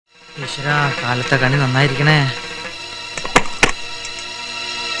ഈശ്വരാ, കാലത്തെ കണി നന്നായിരിക്കണേ.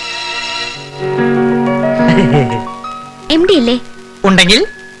 എം ഡി ഇല്ലേ? ഉണ്ടെങ്കിൽ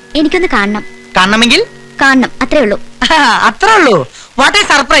എനിക്കൊന്ന് കാണണം. കാണണമെങ്കിൽ കാണണം, അത്രേ ഉള്ളൂ. അത്രേ ഉള്ളൂ. What A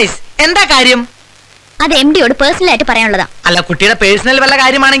surprise. എന്താ കാര്യം? അത് എം ഡിയോട് പേഴ്സണൽ ആയിട്ട് പറയാനുള്ളതാ. അല്ല, കുട്ടിയുടെ പേഴ്സണൽ വല്ല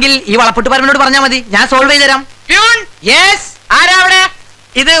കാര്യമാണെങ്കിൽ ഈ വളപ്പൊട്ട് പരമനോട് പറഞ്ഞാൽ മതി, ഞാൻ സോൾവ് ചെയ്ത് തരാം. യെസ്, ആരാ അവിടെ?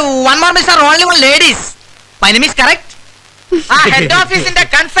 ഇത് one more mister only one ladies. My name is correct. ആ ഹെഡ് ഓഫീസിന്റെ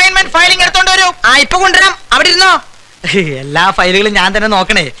കൺസൈൻമെന്റ് ഫയലിംഗ് എടുത്തോണ്ട് വരൂ. ആ ഇപ്പൊ കൊണ്ടുവരാം, അവിടെ ഇരുന്നോ. എല്ലാ ഫയലുകളും ഞാൻ തന്നെ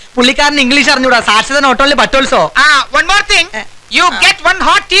നോക്കണേ. പുള്ളിക്കാരൻ ഇംഗ്ലീഷ് അറിഞ്ഞൂടാ, സാക്ഷരത not only but also. One more thing, you get one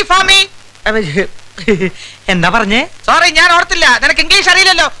hot tea for me. എന്താ പറഞ്ഞേ? സോറി, ഞാൻ ഓർത്തില്ല. നിനക്ക് ഇംഗ്ലീഷ്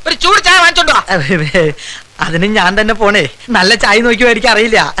അറിയില്ലല്ലോ. ഒരു ചൂട് ചായ വാങ്ങിച്ചോണ്ടോ. അതിന് ഞാൻ തന്നെ പോണേ. നല്ല ചായ നോക്കിയോ എനിക്ക്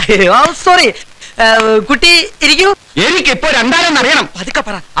അറിയില്ല. സോറി. കുട്ടി ഇരിക്കൂ. എനിക്ക് ഇപ്പൊ രണ്ടാരെന്ന് അറിയണം. പതുക്കെ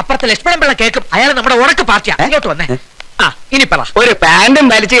പറ, അപ്പുറത്തെ ലക്ഷ്മണൻ പിള്ള കേൾക്കും. അയാൾ നമ്മുടെ ഉറക്ക് പാർട്ടിയാ. ഇങ്ങോട്ട് വന്നേ. ആ ഇനി പറ. ഒരു പാന്റും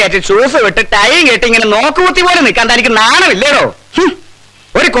വലിച്ചു കയറ്റി ഷൂസ് വിട്ട് ടൈം കെട്ടി ഇങ്ങനെ നോക്കുകുത്തി പോലെ നിൽക്കാൻ തനിക്ക് നാണമില്ലേടോ?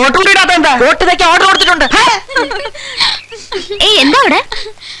 ഒരു കോട്ട് കൂടി ഇടാത്ത എന്താ? കോട്ട് തയ്ക്കാൻ ഓർഡർ കൊടുത്തിട്ടുണ്ട്. ഏയ്, എന്താ അവിടെ?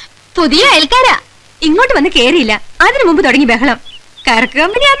 പുതിയ അയൽക്കാരാ, ഇങ്ങോട്ട് വന്ന് കേറിയില്ല. അതിനു മുമ്പ് തുടങ്ങി ബഹളം. കറക്ക്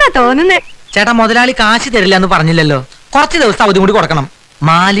കമ്പനിയാന്നാ തോന്നുന്നത്. ചേട്ടാ, മുതലാളി കാശ് തരില്ല എന്ന് പറഞ്ഞില്ലല്ലോ. കുറച്ച് ദിവസം അവധി കൂടി കൊടുക്കണം.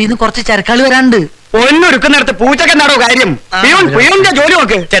 മാലിന്ന് കുറച്ച് ചരക്കാള് വരാണ്ട്. ഒന്നൊരുക്കുന്നിടത്ത് പൂച്ചക്കെന്താണോ കാര്യം? ജോലി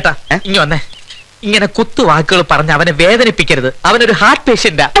നോക്ക്. ചേട്ടാ ഇങ്ങ വന്നേ. ഇങ്ങനെ കുത്തു വാക്കുകൾ പറഞ്ഞ് അവനെ വേദനിപ്പിക്കരുത്. അവനൊരു ഹാർട്ട്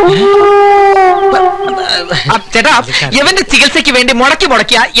പേഷ്യന്റാ. ചേട്ടാ, ഇവന്റെ ചികിത്സയ്ക്ക് വേണ്ടി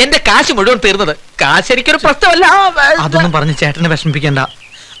മുടക്കിയ എന്റെ കാശ് മുഴുവൻ തീർന്നത്. കാശ് എനിക്കൊരു പ്രശ്നമല്ല. അതൊന്നും പറഞ്ഞ് ചേട്ടനെ വിഷമിപ്പിക്കണ്ട.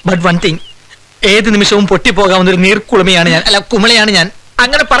 ബട്ട് വൺ തിങ്, ഏത് നിമിഷവും പൊട്ടിപ്പോകാവുന്ന ഒരു നീർക്കുളമയാണ് ഞാൻ. അല്ല, കുമിളയാണ് ഞാൻ.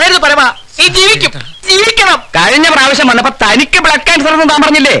 അങ്ങനെ പറയരുത് പരമ. നീ ജീവിക്കണം. കഴിഞ്ഞ പ്രാവശ്യം വന്നപ്പോ തനിക്ക് ബ്ലഡ് ക്യാൻസർ എന്ന് താൻ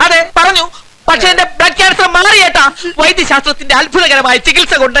പറഞ്ഞില്ലേ? അതെ പറഞ്ഞു. പക്ഷെ എന്റെ ബ്ലഡ് ക്യാൻസർ മാറിയേട്ടാ. വൈദ്യശാസ്ത്രത്തിന്റെ അത്ഭുതകരമായ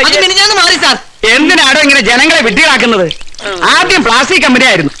ചികിത്സ കൊണ്ട് മാറി സാർ. എന്തിനാടോ ഇങ്ങനെ ജനങ്ങളെ വിഡ്ഢികളാക്കുന്നത്? ആദ്യം പ്ലാസ്റ്റിക് കമ്പനി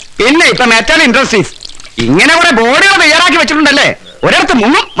ആയിരുന്നു, പിന്നെ ഇപ്പൊ മെറ്റൽ ഇൻഡസ്ട്രീസ്. ഇങ്ങനെ കുറെ ബോർഡുകൾ തയ്യാറാക്കി വെച്ചിട്ടുണ്ടല്ലേ. ഒരിടത്ത്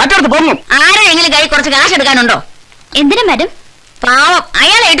മുങ്ങും, മറ്റൊരിടത്ത് പൊങ്ങും. ആരെങ്കിലും കൈ കുറച്ച് കാശ് എടുക്കാനുണ്ടോ? എന്തിനാ മാഡം? പാവം,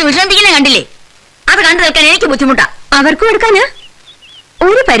 അയാളായിട്ട് വിശ്രമിപ്പിക്കുന്ന കണ്ടില്ലേ? അത് കണ്ടു നിൽക്കാൻ എനിക്ക് ബുദ്ധിമുട്ടാ. അവർക്കും എടുക്കാന്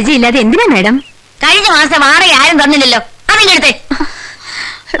ഒരു പരിചയം ഇല്ലാതെ എന്തിനാ മാഡം? കഴിഞ്ഞ മാസം വാടക ആരും തന്നില്ലല്ലോ, അതിന്റെ അടുത്തേ.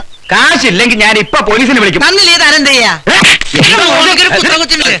 കാശില്ലെങ്കിൽ ഞാൻ ഇപ്പൊ പോലീസിനെ വിളിക്കും.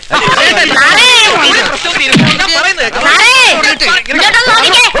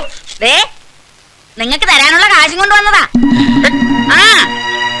 നിങ്ങൾക്ക് തരാനുള്ള കാശും കൊണ്ടുവന്നതാ. ആ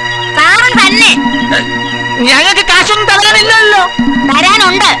സാറൻ തന്നെ. ഞങ്ങൾക്ക് കാശൊന്നും തരാനില്ലല്ലോ.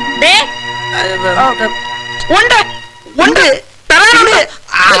 തരാനുണ്ട്. ഉണ്ട് ഉണ്ട് തരാനുണ്ട്.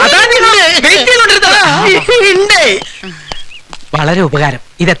 വളരെ ഉപകാരം.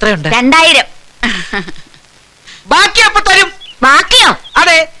 ഇത് എത്രയുണ്ട്? 2000. ബാക്കി അപ്പൊ തരും. ബാക്കിയോ?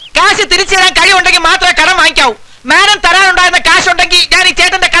 അതെ, കാശ് തിരിച്ചു തരാൻ കഴിവുണ്ടെങ്കിൽ മാത്രമേ കടം വാങ്ങിക്കാവൂ. മാഡം തരാനുണ്ടായിരുന്ന കാശ് ഉണ്ടെങ്കിൽ ഞാൻ ഈ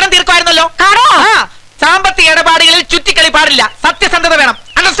ചേട്ടന്റെ കടം തീർക്കുമായിരുന്നല്ലോ. സാമ്പത്തിക ഇടപാടുകളിൽ ചുറ്റിക്കളി പാടില്ല. സത്യസന്ധത വേണം.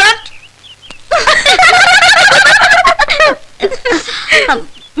 അണ്ടർസ്റ്റാൻഡ്?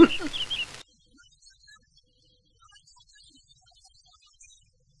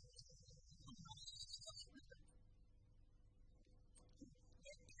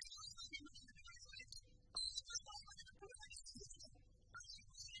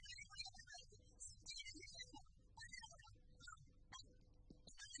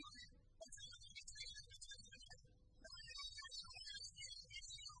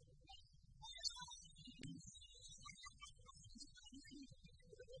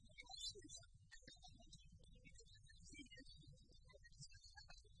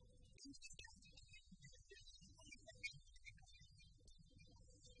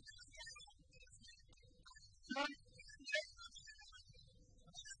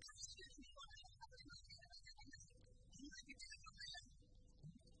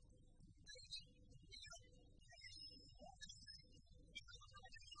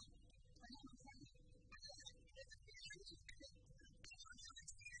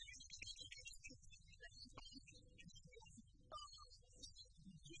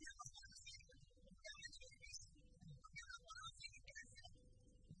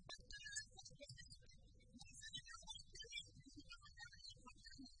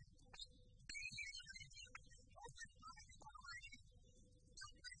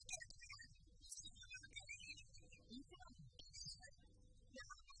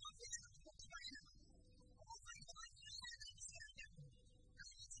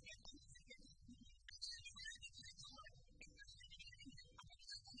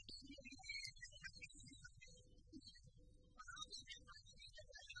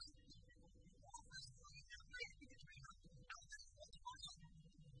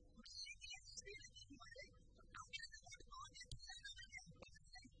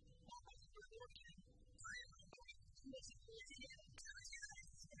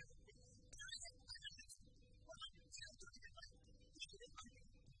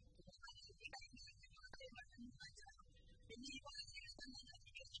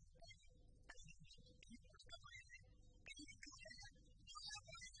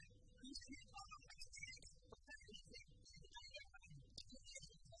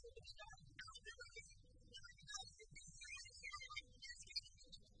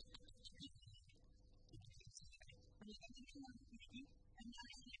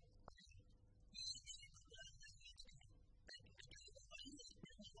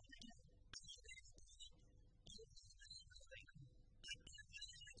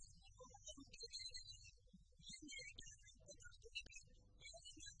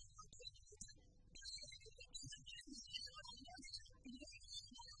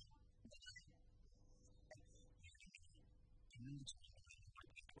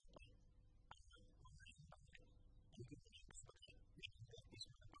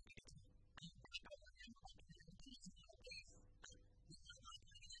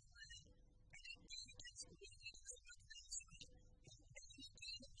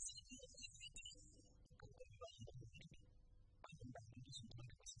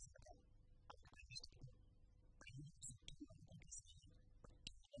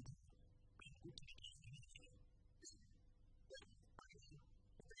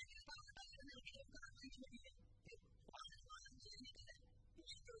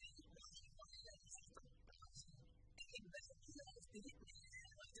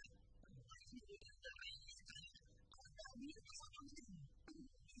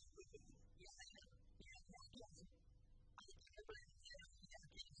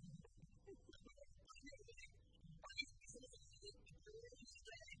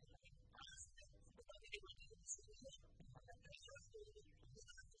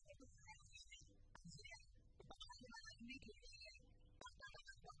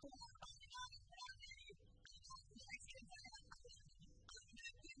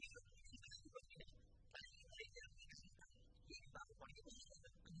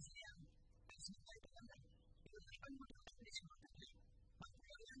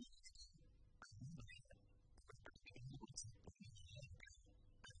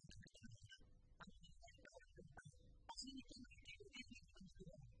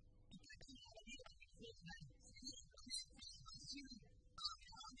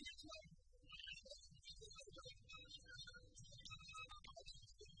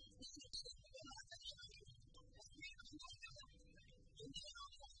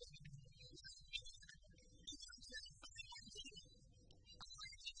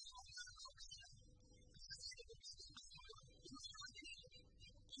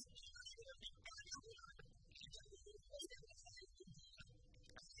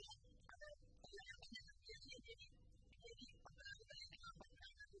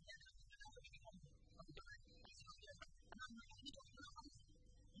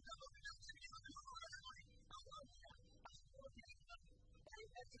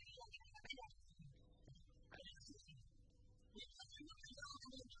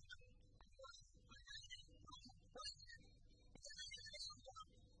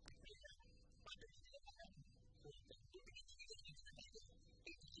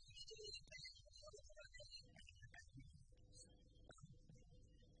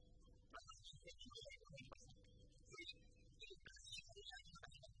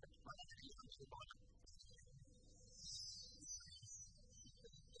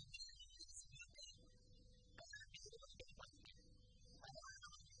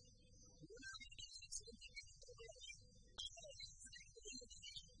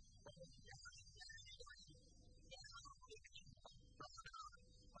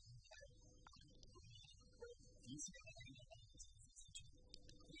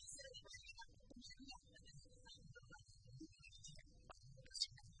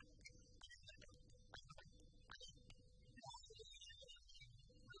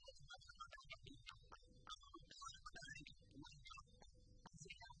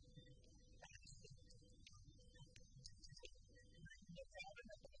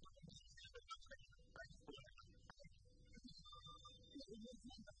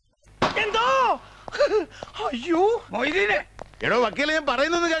 എന്തോ അയ്യോ മൊയ്തീനെ എടോ വക്കീലെ ഞാൻ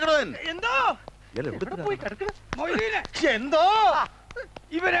പറയുന്നത് കേക്കണോ? എന്തോ പോയി കിടക്കണം മൊയ്തീനെ. എന്തോ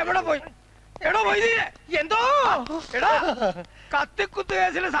ഇവരെവിടെ പോയി? എടോ മൊയ്തീനെ എന്തോ എടാ കത്തിക്കുത്ത്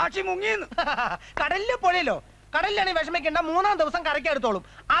കേസിലെ സാക്ഷി മുങ്ങിയെന്ന്. കടലിലെ പുഴയിലോ? കടലിലാണ് വിഷമിക്കേണ്ട, 3-ാം ദിവസം കരയ്ക്കെടുത്തോളും.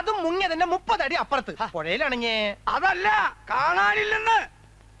 അതും മുങ്ങിയതിന്റെ 30 അടി അപ്പുറത്ത് പുഴയിലാണെങ്കിൽ. അതല്ല, കാണാനില്ലെന്ന്.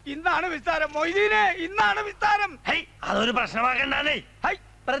 ഇന്നാണ് വിസ്താരം മൊയ്തീനെ, ഇന്നാണ് വിസ്താരം. അതൊരു പ്രശ്നമാക്കണ്ടേ.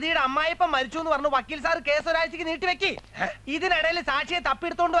 പ്രതിയുടെ അമ്മായിപ്പം മരിച്ചു എന്ന് പറഞ്ഞു വക്കീൽ സാർ കേസ് ഒരാഴ്ചക്ക് നീട്ടിവെക്കി. ഇതിനിടയിൽ സാക്ഷിയെ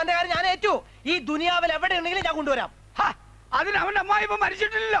തപ്പിയെടുത്തോണ്ട് വന്ന കാര്യം ഞാൻ ഏറ്റു. ഈ ദുനിയാവിൽ എവിടെ ഉണ്ടെങ്കിലും ഞാൻ കൊണ്ടുവരാം. അതിന് അവന്റെ അമ്മായിപ്പം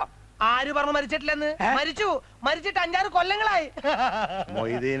മരിച്ചിട്ടില്ലല്ലോ. ആര് പറഞ്ഞു മരിച്ചിട്ടില്ലെന്ന്? മരിച്ചിട്ട് 5-6 കൊല്ലങ്ങളായി.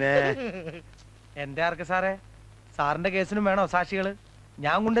 മൊയ്തീനെ, എന്റെ ആർക്ക് സാറേ, സാറിന്റെ കേസിനും വേണോ സാക്ഷികള്?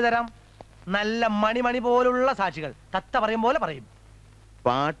 ഞാൻ കൊണ്ടുതരാം. നല്ല മണി പോലുള്ള സാക്ഷികൾ. തത്ത പറയും പോലെ പറയും.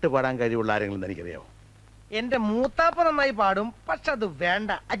 പാട്ട് പാടാൻ കഴിവുള്ള ആരെങ്കിലും എനിക്കറിയാവോ? എന്റെ മൂത്താപ്പ നന്നായി പാടും. പക്ഷെ അത്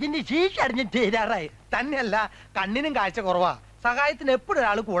വേണ്ട, അതിന്റെ ശീശ അടിഞ്ഞ് തീരാറായി. തന്നെയല്ല, കണ്ണിനും കാഴ്ച കുറവാ. സഹായത്തിന് എപ്പോഴും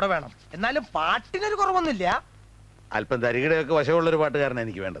ഒരാൾ കൂടെ വേണം. എന്നാലും പാട്ടിനൊരു കുറവൊന്നുമില്ല. അല്പം തരികിടയൊക്കെ വശമുള്ളൊരു പാട്ടുകാരനാണ്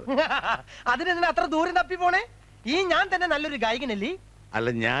എനിക്ക് വേണ്ടത്. അതിനെന്തിനാ അത്ര ദൂരം തപ്പി പോണേ? ഈ ഞാൻ തന്നെ നല്ലൊരു ഗായകനല്ലേ? അല്ല,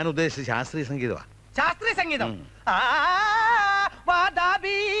 ഞാൻ ഉദ്ദേശിച്ച ശാസ്ത്രീയ സംഗീതമാ. ശാസ്ത്രീയ സംഗീതം.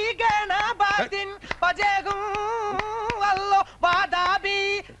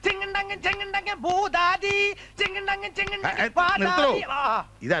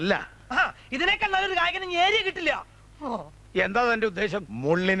 ഇതല്ല, ഇതിനേക്കാൾ നല്ലൊരു ഗായകന് ഏരിയ കിട്ടില്ല. എന്താ തന്റെ ഉദ്ദേശം?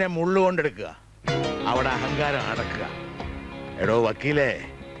 മുള്ളിനെ മുള്ളുകൊണ്ടെടുക്കുക, അവിടെ അഹങ്കാരം അടക്കുക. എടോ വക്കീലെ,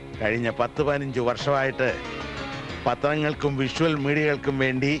 കഴിഞ്ഞ 10-15 വർഷമായിട്ട് പത്രങ്ങൾക്കും വിഷ്വൽ മീഡിയകൾക്കും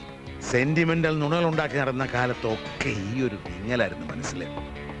വേണ്ടി സെന്റിമെന്റൽ നുണകൾ ഉണ്ടാക്കി നടന്ന കാലത്തൊക്കെ ഈ ഒരു വിങ്ങലായിരുന്നു മനസ്സിൽ.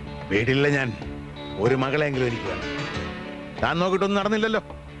 വീട്ടിലെ ഞാൻ ഒരു മകളെങ്കിലും എനിക്ക് വേണം. താൻ നോക്കിയിട്ടൊന്നും നടന്നില്ലല്ലോ.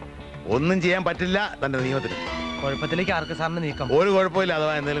 ഒന്നും ചെയ്യാൻ പറ്റില്ല തന്റെ നിയമത്തിന്. കുഴപ്പത്തിലേക്ക് ആർക്ക് സാറിന് നീക്കം? ഒരു കുഴപ്പമില്ല.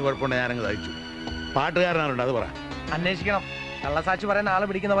 അഥവാ എന്തെങ്കിലും കുഴപ്പമുണ്ടെങ്കിൽ ഞാനങ്ങ് സഹിച്ചു. പാട്ടുകാരനാണുണ്ട്, അത് പറ. അന്വേഷിക്കണം. കള്ളസാക്ഷി പറയാൻ ആളെ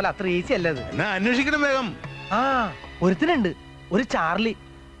പിടിക്കുന്ന പോലെ അത്ര ഈസി അല്ല അത്. എന്നാ അന്വേഷിക്കണം വേഗം. ഒരുത്തിനുണ്ട്, ഒരു ചാർലി.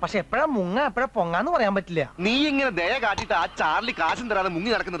 പക്ഷെ എപ്പോഴാ മുങ്ങ എപ്പോഴാ പൊങ്ങാന്ന് പറയാൻ പറ്റില്ല. നീ ഇങ്ങനെ ദയ കാട്ടിട്ട് ആ ചാർലി കാശും തരാതെ മുങ്ങി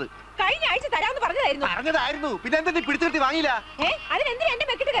നടക്കുന്നത്. കഴിഞ്ഞ ആഴ്ച തരാമെന്ന് പറഞ്ഞതായിരുന്നു. പിന്നെ എന്താ നീ പിടിച്ചിട്ട് വാങ്ങിയില്ല? അതിനെന്തിനാ എന്റെ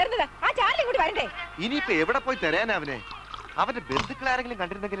മെക്കിട്ട് കയറുന്നത്? ആ ചാർലി കൂടി വരണ്ടേ? ഇനിയിപ്പോ എവിടെ പോയി തരാനാ അവനെ? അവന്റെ ബന്ധുക്കൾ ആരെങ്കിലും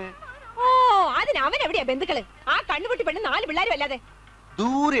കണ്ടിരുന്നെങ്കില്? ഓ, അതിന് അവൻ എവിടെയാ ബന്ധുക്കള്? ആ കണ്ണുപൊട്ടി പെണ്ണ് 4 പിള്ളേരും അല്ലാതെ.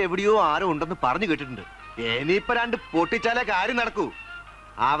 ദൂരെ എവിടെയോ ആരോ ഉണ്ടെന്ന് പറഞ്ഞു കേട്ടിട്ടുണ്ട്. ഇനിയിപ്പോ 2 പൊട്ടിച്ചാലേ കാര്യം നടക്കൂ.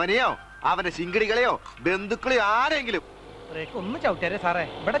 അവനെയോ അവന്റെ ശിങ്കടികളെയോ ബന്ധുക്കളെയോ ആരെങ്കിലും ഒന്ന് ചവിട്ടിയാരേ സാറേ.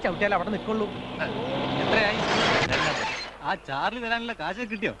 ഇവിടെ ചവിട്ടിയാൽ അവിടെ നിൽക്കുള്ളൂ. എത്രയായി? ആ ചാർലി തരാനുള്ള കാശ്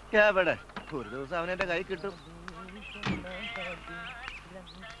കിട്ടിയോ? എവിടെ? ഒരു ദിവസം അവനെന്റെ കൈ കിട്ടും.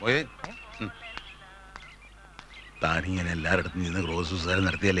 താനിങ്ങനെ എല്ലായിടത്തും നിന്ന് ക്രോസ് സുസാരം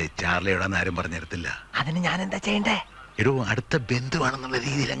നടത്തിയാലേ ചാർലി എവിടാന്ന് ആരും പറഞ്ഞു തരത്തില്ല. അതിന് ഞാൻ എന്താ ചെയ്യണ്ടേ? എടോ, അടുത്ത ബന്ധുവാണെന്നുള്ള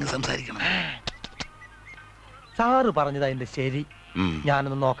രീതിയിൽ അങ്ങ് സംസാരിക്കണം. സാറ് പറഞ്ഞത് അതിന്റെ ശരി.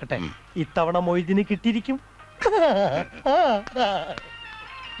 ഞാനൊന്ന് നോക്കട്ടെ. ഇത്തവണ മൊയ്തിന് കിട്ടിയിരിക്കും.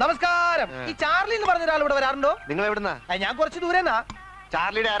 നമസ്കാരം. ഈ ചാർലി എന്ന് പറഞ്ഞ ഒരാൾ ഇവിടെ വരാറുണ്ടോ? നിങ്ങൾ എവിടുന്നാ? ഞാൻ കുറച്ച് ദൂരെന്നാ.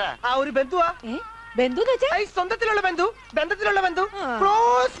 ചാർലിയുടെ ആരാ? ഒരു ബന്ധുവാ. ബന്ധു സ്വന്തത്തിലുള്ള ബന്ധു, ബന്ധത്തിലുള്ള ബന്ധു,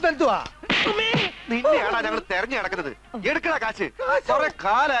 ക്ലോസ് ബന്ധുവാ. നിന്നെയാണോ ഞങ്ങൾ തെരഞ്ഞു നടക്കുന്നത്? എടുക്കണ കാശ്. കുറെ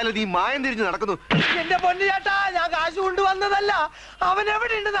കാലായാലും നീ മായം തിരിഞ്ഞ് നടക്കുന്നു. എന്റെ പൊന്നു ചേട്ടാ, ഞാൻ കാശ് കൊണ്ടുവന്നതല്ല, അവൻ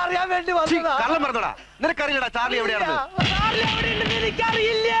എവിടെ ഉണ്ടെന്ന് അറിയാൻ വേണ്ടി വന്നതാ. കള്ളം പറഞ്ഞോടാ. നിനക്കറിയില്ലടാ ചാർലി എവിടെയാണെന്ന്? ചാർലി എവിടെ ഉണ്ടെന്ന്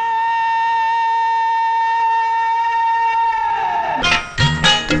എനിക്കറിയില്ലേ.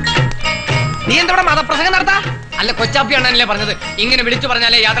 നീ എന്താ മതപ്രസംഗം നടത്താ? അല്ല, കൊച്ചാപ്പി അണ്ണനല്ലേ പറഞ്ഞത് ഇങ്ങനെ വിളിച്ചു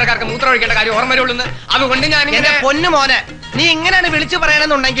പറഞ്ഞാലേ യാത്രക്കാർക്ക് മൂത്രം ഒഴിക്കേണ്ട കാര്യം ഓർമ്മ വരുള്ളൂ. അതുകൊണ്ട് ഞാൻ എന്റെ പൊന്നു മോനെ, നീ ഇങ്ങനെയാണ് വിളിച്ചു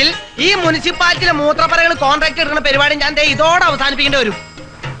പറയണമെന്നുണ്ടെങ്കിൽ ഈ മുനിസിപ്പാലിറ്റിയിലെ മൂത്രപ്പറകൾ കോൺട്രാക്ട് എടുക്കുന്ന പരിപാടി ഞാൻ ഇതോടെ അവസാനിപ്പിക്കേണ്ടി വരും.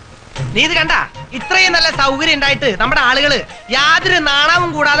 നീ ഇത് കണ്ട? ഇത്രയും നല്ല സൗകര്യം ഉണ്ടായിട്ട് നമ്മുടെ ആളുകള് യാതൊരു നാണവും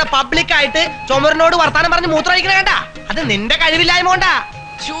കൂടാതെ പബ്ലിക്കായിട്ട് ചുമരിനോട് വർത്താനം പറഞ്ഞ് മൂത്രം ഒഴിക്കണ കണ്ട? അത് നിന്റെ കഴിവില്ലായ്മ കൊണ്ടാ.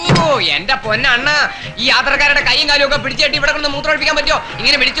 എന്റെ പൊന്നണ്ണ, ഈ യാത്രക്കാരുടെ കൈയും കാലും ഒക്കെ പിടിച്ചിട്ട് ഇവിടെ കൊണ്ട് മൂത്രം ഒഴിപ്പിക്കാൻ പറ്റുമോ?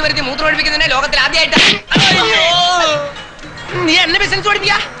 ഇങ്ങനെ വിളിച്ചു വരുത്തി മൂത്രം ഒഴിപ്പിക്കുന്നതിനെ ലോകത്തിൽ ആദ്യമായിട്ട്. നീ എന്നെ ബിസിനസ്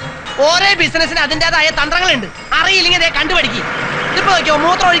പഠിപ്പിക്കാ? ഓരോ ബിസിനസിന് അതിന്റേതായ തന്ത്രങ്ങളുണ്ട്. അറിയില്ലെങ്കിൽ കണ്ടുപഠിക്കും. ഇപ്പൊ നോക്കിയോ,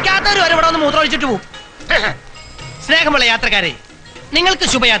 മൂത്രം ഒഴിക്കാത്തവർ വരെ ഇവിടെ ഒന്ന് മൂത്രം ഒഴിച്ചിട്ട് പോകും. സ്നേഹമുള്ള യാത്രക്കാരെ, നിങ്ങൾക്ക്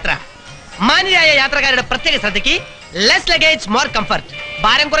ശുഭയാത്ര. മാന്യരായ യാത്രക്കാരുടെ പ്രത്യേക ശ്രദ്ധയ്ക്ക് ലെസ് ലഗേജ് മോർ കംഫർട്ട്.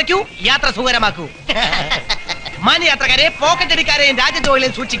 ഭാരം കുറയ്ക്കൂ, യാത്ര സുഖകരമാക്കൂ. മാന്യ യാത്രക്കാരെ, പോക്കറ്റ് അടിക്കാരെയും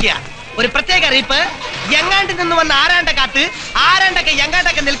രാജ്യദ്രോഹികളെയും സൂക്ഷിക്കുക. ഒരു പ്രത്യേക അറിയിപ്പ്. എങ്ങാണ്ടിൽ നിന്ന് വന്ന ആരാണ്ട കാത്ത് ആരാണ്ടൊക്കെ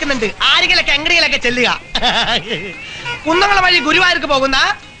എങ്ങാണ്ടൊക്കെ നിൽക്കുന്നുണ്ട്. ആരെങ്കിലൊക്കെ എങ്ങടികളൊക്കെ ചെല്ലുക. കുന്നംകുളം വഴി ഗുരുവായൂർക്ക് പോകുന്ന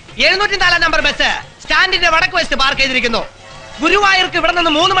 704 നമ്പർ ബസ് സ്റ്റാൻഡിന്റെ വടക്ക് വശത്ത് പാർക്ക് ചെയ്തിരിക്കുന്നു. ഗുരുവായൂർക്ക് ഇവിടെ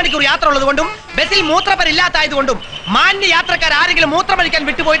നിന്ന് 3 മണിക്കൂർ യാത്ര ഉള്ളതുകൊണ്ടും ബസ്സിൽ മൂത്രപ്പരില്ലാത്തതുകൊണ്ടും മാന്യ യാത്രക്കാർ ആരെങ്കിലും മൂത്രമൊഴിക്കാൻ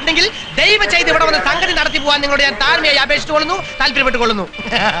വിട്ടുപോയിട്ടുണ്ടെങ്കിൽ ദയവ് ചെയ്ത് ഇവിടെ വന്ന് സംഗതി നടത്തി പോകാൻ നിങ്ങളോട് ഞാൻ താഴ്മയായി അപേക്ഷിച്ചുകൊള്ളുന്നു, താല്പര്യപ്പെട്ടുകൊള്ളുന്നു.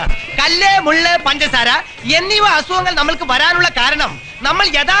 കല്ല്, മുള്ള്, പഞ്ചസാര എന്നിവ അസുഖങ്ങൾ നമ്മൾക്ക് വരാനുള്ള കാരണം നമ്മൾ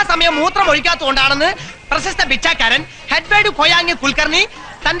യഥാസമയം മൂത്രം ഒഴിക്കാത്തതുകൊണ്ടാണെന്ന് പ്രശസ്ത ഭിക്ഷാക്കാരൻ ഹെഡ്വേഡ് കൊയാങ് കുൽക്കർണി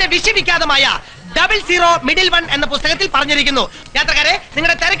തന്റെ വിശ്വവിഖ്യാതമായ 00 മിഡിൽ 1 എന്ന പുസ്തകത്തിൽ പറഞ്ഞിരിക്കുന്നു. യാത്രക്കാരെ,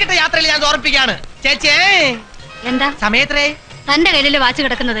 നിങ്ങളുടെ തിരക്കിട്ട യാത്രയിൽ ഞാൻ ഓർപ്പിക്കുകയാണ്. ചേച്ചേ, എന്താ സമയത്രേ? തന്റെ കയ്യിലല്ലേ വാച്ച്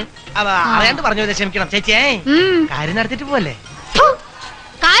കിടക്കുന്നത്? അറിയാണ്ട് പറഞ്ഞു, ക്ഷമിക്കണം ചേച്ചിയെ. കാര്യം നടത്തിട്ട് പോവല്ലേ?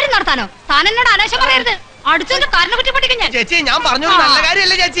 കാര്യം നടത്താനോ? താൻ എന്നോട് അനാശം പറയരുത്. അടുത്തൊന്ന് കാരണ കുറ്റി പഠിക്കാൻ ഞാൻ. ചേച്ചി, ഞാൻ പറഞ്ഞു നല്ല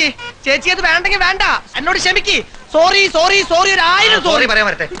കാര്യമല്ലേ ചേച്ചി? ചേച്ചി അത് വേണ്ടെങ്കിൽ വേണ്ട, എന്നോട് ക്ഷമിക്ക്. സോറി സോറി സോറി, 1000 സോറി പറയാൻ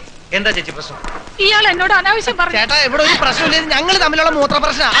വരട്ടെ. എന്താ ചേച്ചി പ്രശ്നം? ഇയാൾ എന്നോട് അനാവശ്യം പറഞ്ഞു. ചേട്ടാ ഇവിടെ ഒരു പ്രശ്നമില്ല, ഞങ്ങൾ തമ്മിലുള്ള മൂത്ര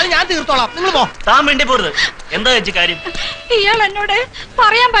പ്രശ്നം, അത് ഞാൻ തീർത്തോളാം, നിങ്ങൾ പോ. താൻ വേണ്ടി പോരുത്. എന്താ ചേച്ചി കാര്യം? ഇയാൾ എന്നോട്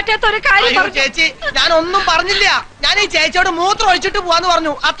പറയാൻ പറ്റാത്ത ഒരു കാര്യം പറഞ്ഞു. ചേച്ചി ഞാൻ ഒന്നും പറഞ്ഞില്ല, ഞാൻ ഈ ചേച്ചിയോട് മൂത്രം ഒഴിച്ചിട്ട് പോവാന്ന്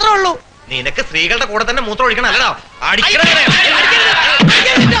പറഞ്ഞു, അത്രേ ഉള്ളൂ. നിനക്ക് സ്ത്രീകളുടെ കൂടെ തന്നെ മൂത്രം ഒഴിക്കണം അല്ലടാ.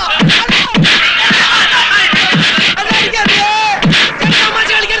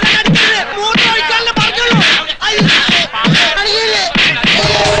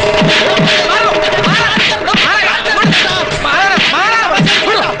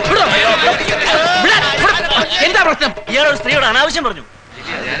 എന്താ പ്രശ്നം? ഇയാളൊരു സ്ത്രീയോട് അനാവശ്യം പറഞ്ഞു.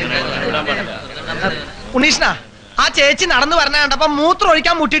 ഉണ്ണീഷ്ണ, ആ ചേച്ചി നടന്നു പറഞ്ഞ കണ്ടപ്പോ മൂത്രം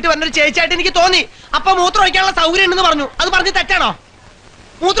ഒഴിക്കാൻ മുട്ടിട്ട് വന്നൊരു ചേച്ചിയായിട്ട് എനിക്ക് തോന്നി. അപ്പൊ മൂത്രം ഒഴിക്കാനുള്ള സൗകര്യം ഉണ്ടെന്ന് പറഞ്ഞു. അത് പറഞ്ഞ് തെറ്റാണോ?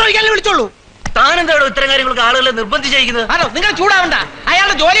 മൂത്രം ഒഴിക്കാനല്ലേ വിളിച്ചോളൂ. താനെന്താണോ ഇത്തരം കാര്യങ്ങൾക്ക് ആളുകളെ നിർബന്ധിച്ചിരിക്കുന്നത്? ആണോ? നിങ്ങൾ ചൂടാവണ്ട,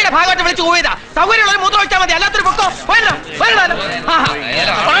 അയാളുടെ ജോലിയുടെ ഭാഗമായിട്ട് വിളിച്ചു പോയതാ. സൗകര്യമുള്ള മൂത്രം ഒഴിച്ചാൽ മതി, അല്ലാത്തൊരു പൊക്കോ.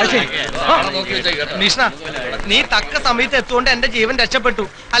 ഉണ്ണീഷ്ണ, നീ തക്ക സമയത്ത് എത്തുകൊണ്ട് എന്റെ ജീവൻ രക്ഷപ്പെട്ടു.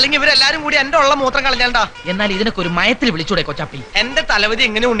 അല്ലെങ്കിൽ ഇവരെല്ലാരും കൂടി എന്റെ ഉള്ള മൂത്രം കളഞ്ഞാണ്ടാ. എന്നാൽ ഇതിനൊക്കെ ഒരു മയത്തിൽ വിളിച്ചൂടെ കൊച്ചാപ്പി? എന്റെ തലവധി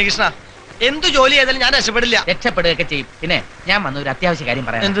എങ്ങനെ ഉണ്ണികൃഷ്ണ? എന്ത് ജോലി ചെയ്താലും ഞാൻ രക്ഷപ്പെടില്ല. രക്ഷപ്പെടുകയൊക്കെ ചെയ്യും. പിന്നെ ഞാൻ വന്ന ഒരു അത്യാവശ്യ കാര്യം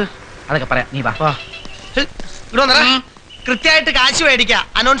പറയാം. എന്ത്? അതൊക്കെ പറയാം, നീ വാ. ഇവിടെ വന്നേ. കൃത്യമായിട്ട് കാശ് മേടിക്ക,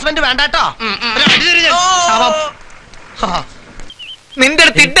 അനൗൺസ്മെന്റ് വേണ്ടാട്ടോ. നിന്റെ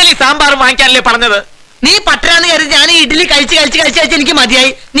അടുത്ത് ഇഡ്ഡലി സാമ്പാറും വാങ്ങിക്കാനല്ലേ പറഞ്ഞത്? നീ പട്ടരാന്ന് കരുതി ഞാൻ ഈ ഇഡ്ഡലി കഴിച്ച് എനിക്ക്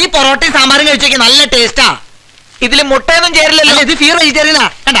മതിയായി. നീ പൊറോട്ടയും സാമ്പാറും കഴിച്ചേക്ക് നല്ല ടേസ്റ്റാ. ഇതില് മുട്ടയൊന്നും ചേരില്ലല്ലോ. ഇത് പ്യൂർ വെജിറ്റേറിയനാ.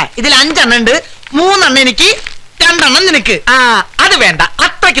 കണ്ടാ, ഇതിൽ 5 ഉണ്ട്. 3 എനിക്ക്, 2 നിനക്ക്. ആ അത് വേണ്ട,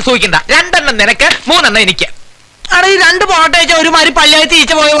 അത്രയ്ക്ക് സൂഹിക്കണ്ട. 2 നിനക്ക്, 3 എനിക്ക്. അവിടെ ഈ 2 പൊറോട്ട കഴിച്ചാൽ ഒരുമാതിരി പള്ളിയായി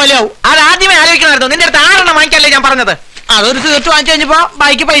ഈച്ച പോയ പോലെയാവും. അത് ആദ്യമേ ആലോചിക്കണമായിരുന്നു. നിന്റെ അടുത്ത് 6 വാങ്ങിക്കാനല്ലേ ഞാൻ പറഞ്ഞത്? അതൊരു സിഗരറ്റ് വാങ്ങിച്ചു കഴിഞ്ഞപ്പോ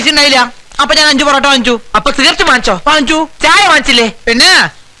ബാക്കി പൈസ ഉണ്ടായില്ല. അപ്പൊ ഞാൻ 5 പൊറോട്ട വാങ്ങിച്ചു. അപ്പൊ സിഗരറ്റ് വാങ്ങിച്ചു. ചായ വാങ്ങിച്ചില്ലേ? പിന്നെ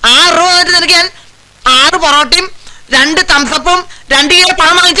 6 രൂപ തന്നിട്ട് നിനക്ക് ഞാൻ 6 പൊറോട്ടയും 2 തംസപ്പും 2 കിലോ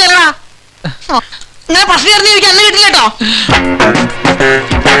പഴം വാങ്ങിച്ചു തരടാ. ഇങ്ങനെ പ്രശ്നം ചേർന്ന് എനിക്ക് അന്ന് കിട്ടില്ല കേട്ടോ.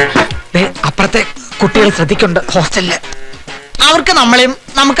 അപ്പുറത്തെ കുട്ടികൾ ശ്രദ്ധിക്കുന്നുണ്ട് ഹോസ്റ്റലില്. അവർക്ക് നമ്മളെയും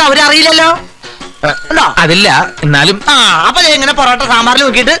നമുക്ക് അവരെ അറിയില്ലല്ലോ. അതില്ല, എന്നാലും അപ്പൊ ഇങ്ങനെ പൊറോട്ട സാമ്പാറിൽ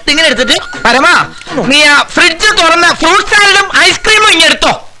നോക്കിയിട്ട് ഇങ്ങനെ എടുത്തിട്ട് പരമാ നീ ആ ഫ്രിഡ്ജ് തുറന്ന ഫ്രൂട്ട് സാലഡും ഐസ്ക്രീമും ഇങ്ങനെ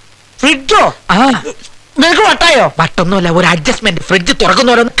എടുത്തോ. ഫ്രിഡ്ജോ? നിനക്ക് വട്ടായോ? വട്ടൊന്നുമല്ല, ഒരു അഡ്ജസ്റ്റ്മെന്റ്. ഫ്രിഡ്ജ്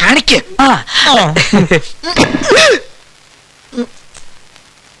തുറക്കുന്നവരൊന്ന് കാണിക്ക്.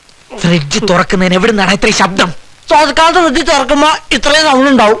 ഫ്രിഡ്ജ് തുറക്കുന്നതിന് എവിടെ നിന്നാണ് ഇത്രയും ശബ്ദം? തുറക്കാത്ത ഫ്രിഡ്ജ് തുറക്കുമ്പോ ഇത്രയും സൗണ്ട്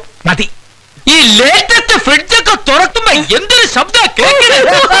ഉണ്ടാവും. മതി. ഈ ലേറ്റസ്റ്റ് ഫ്രിഡ്ജൊക്കെ തുറക്കുമ്പോ എന്തൊരു ശബ്ദം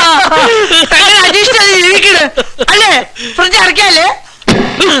അല്ലേ? ഫ്രിഡ്ജ് അടയ്ക്കല്ലേ?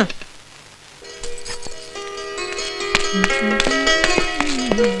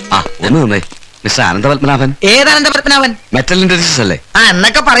 മിസ്റ്റർ അനന്തപത്മനാഭൻ. ഏത് അനന്തപത്മനാഭൻ? മെറ്റൽ ഇൻഡസ്ട്രീസ് അല്ലേ?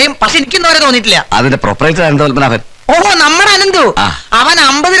 എന്നൊക്കെ പറയും, പക്ഷെ എനിക്കൊന്നും വരെ തോന്നിയിട്ടില്ല. അതിന്റെ പ്രൊപ്പറേറ്റർ അനന്തപത്മനാഭൻ. ഓഹോ, നമ്മുടെ അനന്തു. അവൻ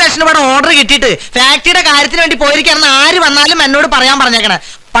 50 ലക്ഷം രൂപയുടെ ഓർഡർ കിട്ടിയിട്ട് ഫാക്ടറിയുടെ കാര്യത്തിന് വേണ്ടി പോയിരിക്കാണെന്ന് ആര് വന്നാലും എന്നോട് പറയാൻ പറഞ്ഞേക്കണേ.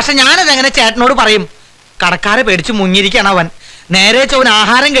 പക്ഷെ ഞാനതെങ്ങനെ ചേട്ടനോട് പറയും? കടക്കാരെ പേടിച്ച് മുങ്ങിയിരിക്കണം അവൻ. നേരെ ചോൻ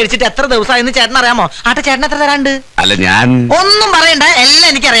ആഹാരം കഴിച്ചിട്ട് എത്ര ദിവസമായെന്ന് ചേട്ടൻ അറിയാമോ? ആട്ടെ, ചേട്ടൻ എത്ര തരാണ്ട്? അല്ല, ഞാൻ ഒന്നും പറയണ്ട, എല്ലാം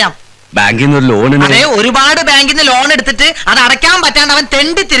എനിക്കറിയാം. ബാങ്കിൽ നിന്ന് ഒരു ലോൺ. അതെ, ഒരുപാട് ബാങ്കിൽ നിന്ന് ലോൺ എടുത്തിട്ട് അത് അടയ്ക്കാൻ പറ്റാണ്ട് അവൻ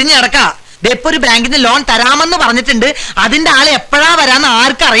തെണ്ടി തിരിഞ്ഞ് കിടക്കാ. ഇപ്പൊ ഒരു ബാങ്കിൽ നിന്ന് ലോൺ തരാമെന്ന് പറഞ്ഞിട്ടുണ്ട്. അതിന്റെ ആള് എപ്പോഴാ വരാന്ന്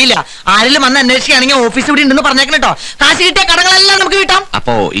ആർക്കും അറിയില്ല. ആരെങ്കിലും വന്ന് അന്വേഷിക്കുകയാണെങ്കിൽ ഓഫീസ് ഇവിടെ ഉണ്ടെന്ന് പറഞ്ഞേക്കണം കേട്ടോ. കാശ് കിട്ടിയ കടകളെല്ലാം നമുക്ക് കിട്ടാം.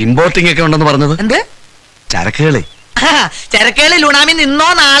 അപ്പോ ഇമ്പോർട്ടിംഗ് ഒക്കെ ഉണ്ടെന്ന് പറഞ്ഞത്? എന്ത് ചരക്കുകളെ? ചരക്കുകളി ലുണാമി നിന്നോ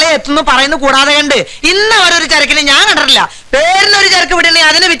നാളെ എത്തുന്നു പറയുന്നു. കൂടാതെ കണ്ട് ഇന്ന് അവരൊരു ചരക്കിന് ഞാൻ കണ്ടിട്ടില്ല. പേരിനൊരു ചരക്ക് വിടണേ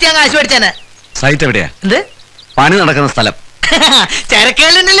അതിന് വിറ്റ് ഞാൻ കാശ് മേടിച്ചേനെ. സൈറ്റ് എവിടെയാ? എന്ത് പണി നടക്കുന്ന സ്ഥലം?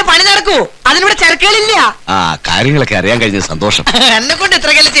 ചരക്കുകളുണ്ടെങ്കിൽ പണി നടക്കൂ. അതിനിവിടെ ചരക്കുകളില്ല. ആ, കാര്യങ്ങളൊക്കെ അറിയാൻ കഴിഞ്ഞ സന്തോഷം. എന്നെ കൊണ്ട്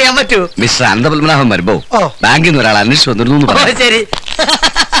ഇത്രയെല്ലാം ചെയ്യാൻ പറ്റൂ. മിസ്റ്റർ അനന്തപത്മനാഭൻ വരുമ്പോ ബാങ്കിൽ നിന്ന് ഒരാൾ അന്വേഷിച്ചു വന്നിരുന്നു. ശരി.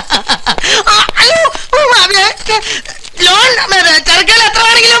 ലോൺ ചരക്കുകൾ എത്ര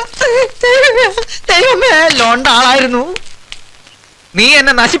വേണമെങ്കിലും. ദൈവമേ, ലോണിന്റെ ആളായിരുന്നു. നീ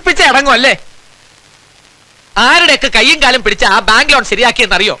എന്നെ നശിപ്പിച്ച അടങ്ങുമല്ലേ? ആരുടെയൊക്കെ കയ്യും കാലം പിടിച്ച ആ ബാങ്ക് ലോൺ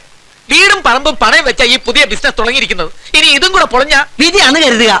ശരിയാക്കിയെന്നറിയോ? വീടും പറമ്പും പണയം വെച്ച ഈ പുതിയ ബിസിനസ് തുടങ്ങിയിരിക്കുന്നത്. ഇനി ഇതും കൂടെ പൊളഞ്ഞ വിധിയാന്ന്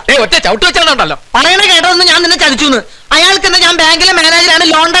കരുതുക. ഒറ്റ ചവിട്ട് വെച്ചാലുണ്ടല്ലോ. പണയണ കേട്ടതൊന്നും ഞാൻ നിന്നെ ചതിച്ചു. അയാൾക്ക് എന്താ ഞാൻ ബാങ്കിലെ മാനേജറാണ്,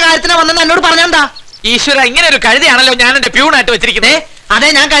 ലോണിന്റെ കാര്യത്തിന് വന്നെന്ന് എന്നോട് പറഞ്ഞെന്താ? ഈശ്വര, ഇങ്ങനെ ഒരു കഴുതയാണല്ലോ ഞാൻ എന്റെ പ്യൂണായിട്ട് വെച്ചിരിക്കുന്നത്. അതെ,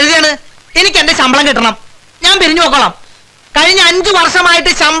 ഞാൻ കഴുതയാണ്. എനിക്ക് എന്റെ ശമ്പളം കിട്ടണം. ഞാൻ പിരിഞ്ഞു നോക്കോളാം. കഴിഞ്ഞ 5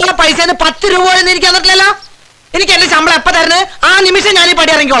 വർഷമായിട്ട് ശമ്പള പൈസന് 10 രൂപ പോലും എനിക്ക് തന്നിട്ടില്ലല്ലോ. എനിക്ക് എന്റെ ശമ്പളം എപ്പ തരുന്നത് ആ നിമിഷം ഞാൻ ഈ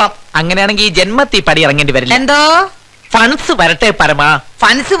പടി ഇറങ്ങിക്കോളാം. അങ്ങനെയാണെങ്കിൽ ഈ ജന്മത്തിൽ പടി ഇറങ്ങേണ്ടി വരില്ല. എന്തോ ഫണ്ട്സ് വരട്ടെ പരമാ.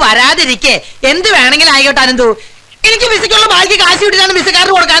 ഫണ്ട്സ് വരാതിരിക്കെ എന്ത് വേണമെങ്കിലും ആയിക്കോട്ടെ അനന്തു. എനിക്ക് വിസയ്ക്കുള്ള ബാക്കി കാശ് കിട്ടിയാണ്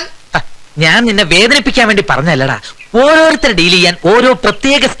വിസക്കാരന് കൊടുക്കാൻ. ഞാൻ നിന്നെ വേദനിപ്പിക്കാൻ വേണ്ടി പറഞ്ഞല്ലടാ. ഓരോരുത്തർ ഡീൽ ചെയ്യാൻ ഓരോ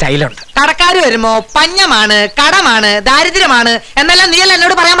പ്രത്യേക സ്റ്റൈലുണ്ട്. കടക്കാര് വരുമ്പോ പഞ്ഞമാണ്, കടമാണ്, ദാരിദ്ര്യമാണ് എന്നെല്ലാം നീയല്ല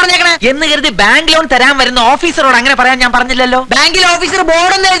എന്നോട് പറയാൻ പറഞ്ഞേക്കണേ. എന്ന് കരുതി ബാങ്ക് ലോൺ തരാൻ വരുന്ന ഓഫീസറോട് അങ്ങനെ പറയാൻ ഞാൻ പറഞ്ഞില്ലല്ലോ. ബാങ്കിൽ ഓഫീസർ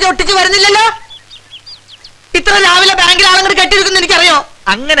ബോർഡൊന്നും എഴുതി ഒട്ടിച്ച് വരുന്നില്ലല്ലോ. ഇത്ര രാവിലെ ബാങ്കിൽ ആളങ്ങോട്ട് കെട്ടിയിരിക്കുന്നു എനിക്കറിയോ.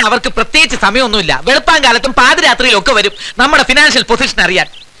 അങ്ങനെ അവർക്ക് പ്രത്യേകിച്ച് സമയമൊന്നുമില്ല. വെളുപ്പാങ്കാലത്തും പാതിരാത്രിയിലും ഒക്കെ വരും നമ്മുടെ ഫിനാൻഷ്യൽ പൊസിഷൻ അറിയാൻ.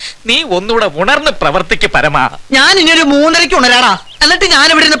 നീ ഒന്നുകൂടെ ഉണർന്ന് പ്രവർത്തിക്ക് പരമാ. ഞാൻ ഇനി ഒരു 3:30 ഉണരാടാ, എന്നിട്ട് ഞാൻ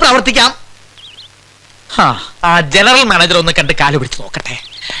ഇവിടെ നിന്ന് പ്രവർത്തിക്കാം. ആ ജനറൽ മാനേജർ ഒന്ന് കണ്ട് കാല് പിടിച്ച് നോക്കട്ടെ.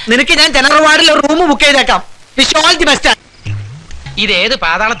 നിനക്ക് ഞാൻ ജനറൽ വാർഡിൽ ഒരു റൂം ബുക്ക് ചെയ്തേക്കാം. Wish all the best. ഇതേത്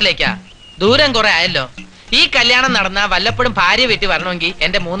പാതാളത്തിലേക്കാ? ദൂരം കുറെ ആയല്ലോ. ഈ കല്യാണം നടന്ന വല്ലപ്പോഴും ഭാര്യ വീട്ടിൽ വരണമെങ്കിൽ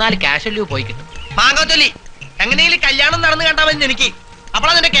എന്റെ 3-4 ക്യാഷ് ലീവ് പോയി കിട്ടും. മാങ്ങോത്തൊലി എങ്ങനെയെങ്കിലും കല്യാണം നടന്നു കണ്ടാ മതി എനിക്ക്.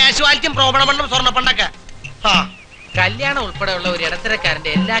 അപ്പോഴാ നിന്റെ കാശുവാലിറ്റിയും പ്രോപണപണ്ടും സ്വർണ്ണപ്പണ്ടൊക്കെ. കല്യാണം ഉൾപ്പെടെയുള്ള ഒരു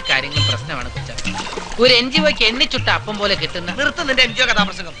ഇടത്തരക്കാരന്റെ എല്ലാ കാര്യങ്ങളും പ്രശ്നമാണ് കൊച്ചാ. ഒരു NGOക്ക് എണ്ണിച്ചുട്ട അപ്പം പോലെ കിട്ടുന്ന. നിർത്തും നിന്റെ NGO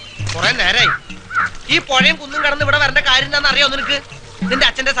കഥാപ്രസംഗം. കുറെ നേരായി. ഈ പുഴയും കുന്നും കടന്ന് ഇവിടെ വരേണ്ട കാര്യം എന്താണെന്ന് അറിയോ നിനക്ക്? നിന്റെ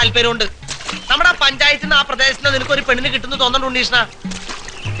അച്ഛന്റെ സൽപ്പേരുണ്ട്. നമ്മുടെ പഞ്ചായത്തിന് ആ പ്രദേശത്ത് നിനക്ക് ഒരു പെണ്ണിന് കിട്ടുന്നു തോന്നുന്നുണ്ട് ഉണ്ണീഷ്ണ.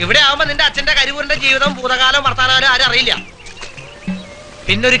 ഇവിടെ ആവുമ്പോ നിന്റെ അച്ഛന്റെ കരിവൂരിന്റെ ജീവിതം ഭൂതകാലം വർത്തമാനം ആരും അറിയില്ല.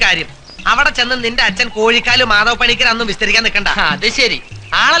 പിന്നൊരു കാര്യം, അവിടെ ചെന്ന് നിന്റെ അച്ഛൻ കോഴിക്കാല് മാധവ പണിക്കർ അന്നും വിസ്തരിക്കാൻ നിൽക്കണ്ട. അത് ശരി.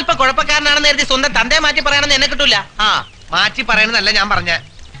 ആളല്പ കുഴപ്പക്കാരനാണെന്ന് കരുതി സ്വന്തം തന്റെ മാറ്റി പറയണമെന്ന് എന്നെ കിട്ടൂല. മാറ്റി പറയണമെന്നല്ല ഞാൻ പറഞ്ഞ.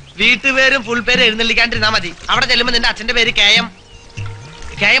 വീട്ടുപേരും ഫുൾ പേരും എഴുന്നള്ളിക്കാണ്ടിരുന്നാ മതി. അവിടെ ചെല്ലുമ്പോ നിന്റെ അച്ഛന്റെ പേര്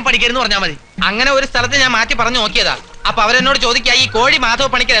KM പണിക്കരെന്ന് പറഞ്ഞാൽ മതി. അങ്ങനെ ഒരു സ്ഥലത്ത് ഞാൻ മാറ്റി പറഞ്ഞു നോക്കിയതാ. അപ്പൊ അവരെന്നോട് ചോദിക്കാ ഈ കോഴി മാധവ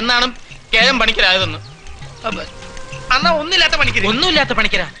പണിക്കർ എന്നാണ് KM പണിക്കരായതെന്ന്. അന്നാ ഒന്നുമില്ലാത്ത പണിക്കര്. ഒന്നുമില്ലാത്ത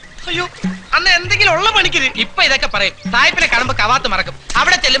പണിക്കരാ? അയ്യോ, അന്ന് എന്തെങ്കിലും ഉള്ള പണിക്കര്. ഇപ്പൊ ഇതൊക്കെ പറയും. സായിപ്പിനെ കാണുമ്പോ കവാത്ത് മറക്കും.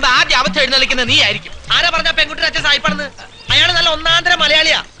 അവിടെ ചെല്ലുമ്പോ ആദ്യം അവസ്ഥ എഴുന്നള്ളിക്കുന്നത് നീ ആയിരിക്കും. ആരാ പറഞ്ഞ പെൺകുട്ടി അച്ഛൻ സായിപ്പാണെന്ന്? അയാള് നല്ല ഒന്നാന്തര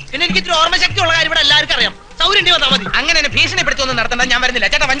മലയാളിയാ. പിന്നെ എനിക്ക് ഇത്തിരി ഓർമ്മശക്തി ഉള്ള കാര്യം ഇവിടെ എല്ലാവർക്കും അറിയാം. സൗകര്യം വന്നാൽ മതി. അങ്ങനെ എന്നെ ഭീഷണിപ്പെടുത്തൊന്നും നടത്തണ്ട. ഞാൻ വരുന്നില്ല.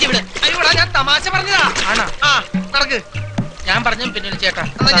 ചേട്ടാ വഞ്ചി വിട്. അയ്യോടാ, ഞാൻ തമാശ പറഞ്ഞതാ. ആണോ? നടക്ക്. ഞാൻ പറഞ്ഞു പിന്നെ ചേട്ടാ.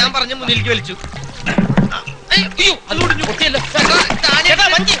 എന്നാ ഞാൻ പറഞ്ഞു മുന്നിലേക്ക് വലിച്ചു.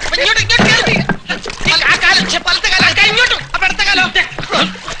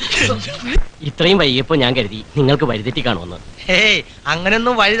 ഇത്രയും വൈകിയപ്പോ ഞാൻ കരുതി നിങ്ങൾക്ക് വഴിതെറ്റി കാണുമെന്ന്.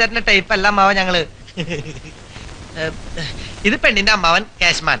 അങ്ങനെയൊന്നും വഴി തരുന്ന ടൈപ്പ് അല്ല അമ്മാവൻ ഞങ്ങള്. ഇത് പെണ്ണിന്റെ അമ്മാവൻ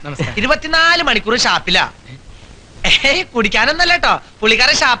കാശ്മാൻ. 24 മണിക്കൂർ ഷാപ്പിലാ. കുടിക്കാനൊന്നല്ല കേട്ടോ,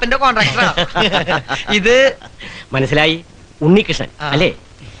 പുള്ളിക്കാരൻ ഷാപ്പിന്റെ കോൺട്രാക്ടറാ. ഇത് മനസ്സിലായി. ഉണ്ണികൃഷ്ണൻ അല്ലേ?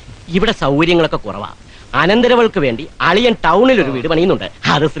 ഇവിടെ സൗകര്യങ്ങളൊക്കെ കുറവാ. അനന്തരവൾക്ക് വേണ്ടി അളിയൻ ടൗണിൽ ഒരു വീട് പണിയുന്നുണ്ട്.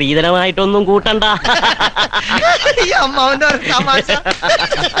 അത് സ്ത്രീധനമായിട്ടൊന്നും കൂട്ടണ്ട.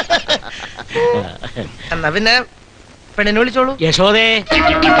 എന്നാ പിന്നെ പെണ്ണിനെ വിളിച്ചോളൂ. യശോദേ,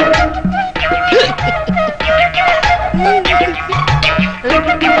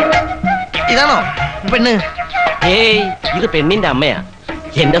 ഇതാണോ പെണ്ണ്? ഏയ്, ഇത് പെണ്ണിന്റെ അമ്മയാ,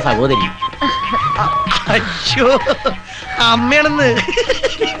 എന്റെ സഹോദരി. അയ്യോ, അമ്മയാണെന്ന്.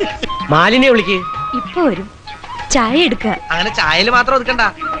 മാലിനെ വിളിക്ക്. ഇപ്പൊ വരും. ചായ എടുക്ക. അങ്ങനെ ചായയിൽ മാത്രം ഒതുക്കണ്ട,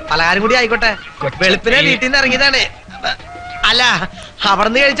 പലഹാരം കൂടി ആയിക്കോട്ടെ. വെളുപ്പിനെ വീട്ടിൽ നിന്ന് ഇറങ്ങിയതാണ്. അല്ല,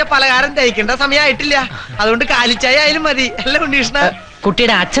 അവിടുന്ന് കഴിച്ച പലഹാരം തയ്ക്കേണ്ട സമയമായിട്ടില്ല. അതുകൊണ്ട് കാലിച്ചായ ആയാലും മതി. അല്ല ഉണ്ണീഷ്ണ?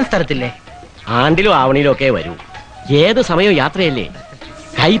 കുട്ടിയുടെ അച്ഛൻ സ്ഥലത്തില്ലേ? ആണ്ടിലും ആവണിയിലും ഒക്കെ വരൂ. ഏത് സമയവും യാത്രയല്ലേ.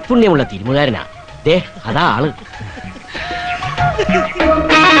 കൈപുണ്യമുള്ള തിരുമുകാരനാ. ദേ അതാ ആള്.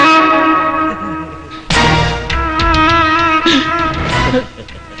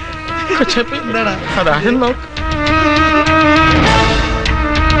 എന്താടാ അതാരും നോക്ക്.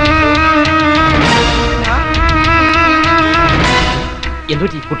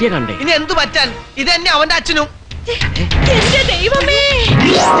 എന്തുപറ്റി? കുട്ടിയെ കണ്ടേ? ഇനി എന്തു പറ്റാൻ? ഇത് തന്നെ അവന്റെ അച്ഛനും.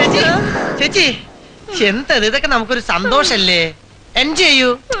 ചേച്ചി എന്തത്? ഇതൊക്കെ നമുക്കൊരു സന്തോഷല്ലേ? എൻജോയ് ചെയ്യൂ.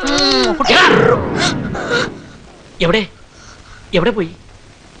 എവിടെ എവിടെ പോയി?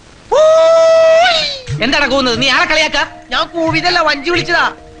 എന്താണ് കൂവുന്നത്? നീ ആളെ കളിയാക്ക? ഞാൻ കൂവിതല്ല, വഞ്ചി വിളിച്ചതാ.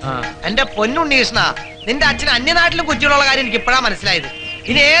 എന്റെ പൊന്നുണ്ണീഷ്ണ, നിന്റെ അച്ഛൻ അന്യനാട്ടിലും കുറ്റിയുള്ള കാര്യം എനിക്ക് ഇപ്പോഴാ മനസ്സിലായത്.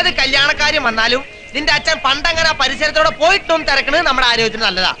 ഇനി ഏത് കല്യാണക്കാര്യം വന്നാലും നിന്റെ അച്ഛൻ പണ്ടങ്ങനെ പരിസരത്തോടെ പോയിട്ടും തിരക്കണത് നമ്മുടെ ആരോഗ്യത്തിന്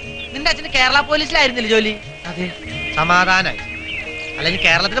നല്ലതാ. നിന്റെ അച്ഛന് കേരള പോലീസിലായിരുന്നില്ല ജോലി? അതെ. സമാധാനായി. അല്ലെങ്കിൽ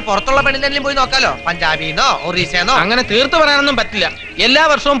കേരളത്തിന് പുറത്തുള്ള പെണ്ണിനെങ്കിലും പോയി നോക്കാലോ, പഞ്ചാബിന്നോ ഒറീസന്നോ. അങ്ങനെ തീർത്തു പറയാനൊന്നും പറ്റില്ല. എല്ലാ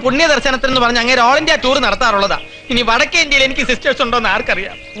വർഷവും പുണ്യ ദർശനത്തിൽ എന്ന് പറഞ്ഞ് അങ്ങനെ ഓൾ ഇന്ത്യ ടൂർ നടത്താറുള്ളതാ. ഇനി വടക്കേ ഇന്ത്യയിൽ എനിക്ക് സിസ്റ്റേഴ്സ് ഉണ്ടോ എന്ന്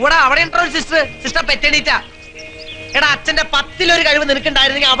ആർക്കറിയാം. ഇവിടെ അവിടെ ഉണ്ടോ സിസ്റ്റർ പെറ്റണീറ്റ? എടാ, അച്ഛന്റെ 10-1 കഴിവ്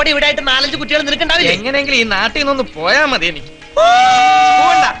നിനക്കുണ്ടായിരുന്നെങ്കിൽ അവിടെ ഇവിടെ ആയിട്ട് 4-5 കുട്ടികൾ നിനക്കുണ്ടാവില്ല. എങ്ങനെയെങ്കിലും ഈ നാട്ടിൽ നിന്നൊന്ന് പോയാൽ മതി. എനിക്ക്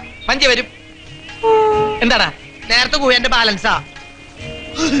പോണ്ട, പഞ്ചി വരും. എന്താടാ നേരത്തെ കൂടി എന്റെ ബാലൻസാ.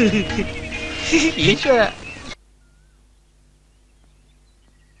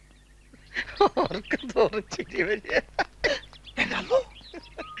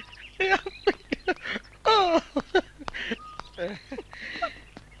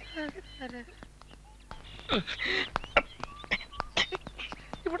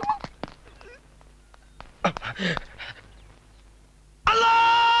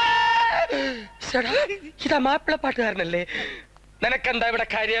 ഇതാ മാപ്പിള പാട്ടുകാരനല്ലേ? നിനക്കെന്താ ഇവിടെ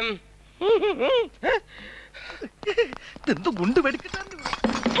കാര്യം? എന്ത് ഗുണ്ട് മേടിക്കട്ടെ.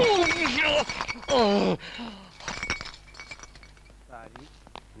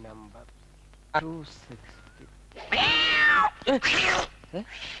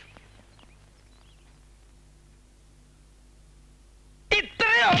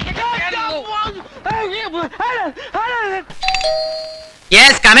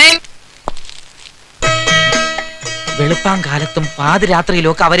 വെളുപ്പാങ്കാലത്തും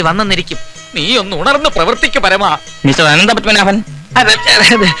പാതിരാത്രിയിലും ഒക്കെ അവര് വന്നെന്നിരിക്കും. നീ ഒന്ന് ഉണർന്ന് പ്രവർത്തിക്കു പരമാ. മിസ്റ്റർ അനന്തപത്മനാഭൻ,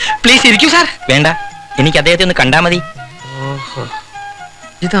 പ്ലീസ് ഇരിക്കൂ സാർ. വേണ്ട, എനിക്ക് അദ്ദേഹത്തെ ഒന്ന് കണ്ടാ മതി. ഓഹോ,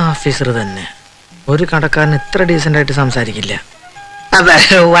 ഇത് ഓഫീസർ തന്നെ. ഒരു കടക്കാരൻ ഇത്ര ഡീസന്റ് ആയിട്ട് സംസാരിക്കില്ല.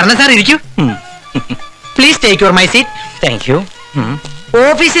 വരണം സാർ, ഇരിക്കൂ. Please take your my seat. Thank you.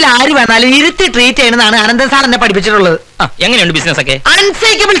 ഓഫീസിൽ ആര് വന്നാലും ഇരുത്തി ട്രീറ്റ് ചെയ്യണമെന്നാണ് അനന്തൻ സാർ എന്നെ പഠിപ്പിച്ചിട്ടുള്ളത്. എങ്ങനെയുണ്ട് ബിസിനസ് ഒക്കെ?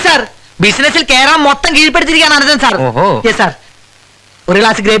 അൺസൈക്കബിൾ സാർ. ബിസിനസ്സിൽ കേറാൻ മൊത്തം കീഴ്പ്പെടുത്തിരിക്കുകയാണ് അനന്തൻ സാർ. Yes sir. ഒരു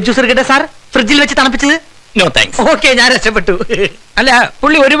ഗ്ലാസ് ഗ്രേപ്പ് ജ്യൂസ് എടുക്കട്ടെ സാർ? ഫ്രിഡ്ജിൽ വെച്ച് തണുപ്പിച്ചത്? No thanks. ഓക്കെ, ഞാൻ രക്ഷപ്പെട്ടു. അല്ല,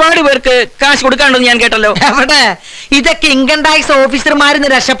 പുള്ളി ഒരുപാട് പേർക്ക് കാശ് കൊടുക്കാനുണ്ടെന്ന് ഞാൻ കേട്ടല്ലോ. എവിടെ? ഇതൊക്കെ ഇൻകം ടാക്സ് ഓഫീസർമാരിന്ന്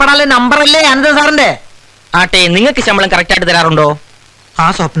രക്ഷപ്പെടാനുള്ള നമ്പറല്ലേ അനന്തൻ സാറിന്റെ? ആട്ടെ, നിങ്ങൾക്ക് ശമ്പളം കറക്റ്റ് ആയിട്ട് തരാറുണ്ടോ? ആ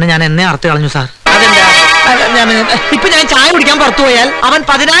സ്വപ്നം ഞാൻ എന്നെ അറുത്ത് കളഞ്ഞു സാർ. അതെന്താ? ഇപ്പൊ ഞാൻ ചായ കുടിക്കാൻ പുറത്തു പോയാൽ അവൻ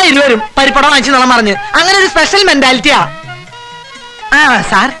 10,000 രൂപ വരും പരിപ്പടം വാങ്ങിച്ചു നളം പറഞ്ഞ്. അങ്ങനെ ഒരു സ്പെഷ്യൽ മെന്റാലിറ്റിയാ. ആ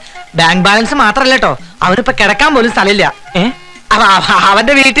സാർ, ബാങ്ക് ബാലൻസ് മാത്രല്ല കേട്ടോ, അവനിപ്പോ കിടക്കാൻ പോലും സ്ഥലമില്ല.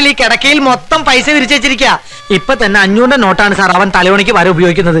 അവന്റെ വീട്ടിൽ ഈ കിടക്കയിൽ മൊത്തം പൈസ വിരിച്ചു വെച്ചിരിക്കുക. ഇപ്പൊ തന്നെ 500 നോട്ടാണ് സാർ അവൻ തലവണിക്ക് വരെ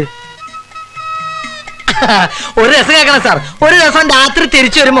ഉപയോഗിക്കുന്നത്. ഒരു രസം കേൾക്കണം സാർ. ഒരു ദിവസം രാത്രി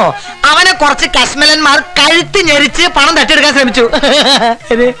തിരിച്ചു വരുമ്പോ അവനെ കുറച്ച് കശ്മലന്മാർ കഴുത്ത് ഞെരിച്ച് പണം തട്ടിയെടുക്കാൻ ശ്രമിച്ചു.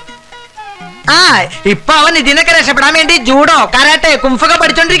 ആ ഇപ്പൊ അവൻ ഇതിനൊക്കെ രക്ഷപ്പെടാൻ വേണ്ടി ജൂഡോ, കരാട്ടെ, കുംഫൊക്കെ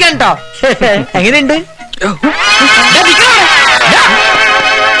പഠിച്ചോണ്ടിരിക്കാൻ കേട്ടോ. എങ്ങനെയുണ്ട്?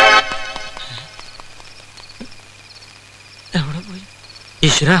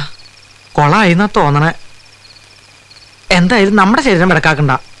 ഈശ്വര, കൊളായിന്നാ തോന്നണേ. എന്തായാലും നമ്മുടെ ശരീരം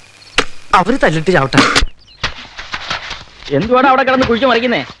വിടക്കാക്കണ്ട, അവര് തല്ലിട്ട് ചാവട്ടെ. എന്തുവാണ് അവിടെ കിടന്ന് കുഴിച്ചു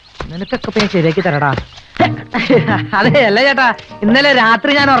മറിക്കുന്നേ? നിനക്കൊക്കെ ഞാൻ ശരിയാക്കി തരടാ. അതെ അല്ല ചേട്ടാ, ഇന്നലെ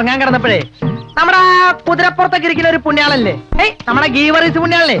രാത്രി ഞാൻ ഉറങ്ങാൻ കിടന്നപ്പോഴേ നമ്മുടെ കുതിരപ്പുറത്തൊക്കെ ഇരിക്കുന്ന ഒരു പുണ്യാളല്ലേ, നമ്മുടെ ഗീവറീസ്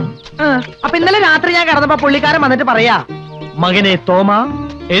പുണ്യാളല്ലേ. അപ്പൊ ഇന്നലെ രാത്രി ഞാൻ കിടന്നപ്പോ പുള്ളിക്കാരൻ വന്നിട്ട് പറയാ, മകനെ തോമ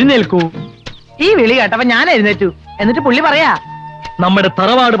എഴുന്നേൽക്കൂ. ഈ വിളി കേട്ടപ്പോ ഞാൻ എഴുന്നേറ്റു. എന്നിട്ട് പുള്ളി പറയാ, നമ്മുടെ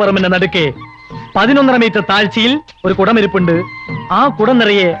തറവാട് പറമ്പിന്റെ നടുക്കെ 11.5 മീറ്റർ താഴ്ചയിൽ ഒരു കുടമിരിപ്പുണ്ട്. ആ കുടം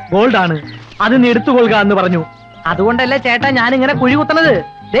നിറയെ ഗോൾഡാണ്, അത് നീ എടുത്തുകൊള്ളുക എന്ന് പറഞ്ഞു. അതുകൊണ്ടല്ലേ ചേട്ടാ ഞാൻ ഇങ്ങനെ കുഴി കുത്തണത്.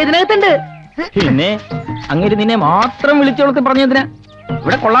 ഇതിനകത്തുണ്ട്. പിന്നെ അങ്ങനെ നിന്നെ മാത്രം വിളിച്ചോളത്ത് പറഞ്ഞതിനാ?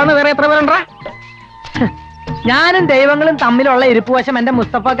 ഇവിടെ കൊള്ളാന്ന് വേറെ എത്ര പേരുണ്ടാ? ഞാനും ദൈവങ്ങളും തമ്മിലുള്ള ഇരിപ്പുവശം എന്റെ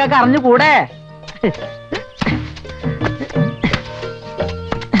മുസ്തഫക്കൊക്കെ അറിഞ്ഞുകൂടെ?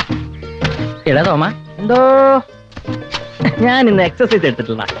 എടാ തോമ, എന്തോ ഞാൻ ഇന്ന് എക്സസൈസ്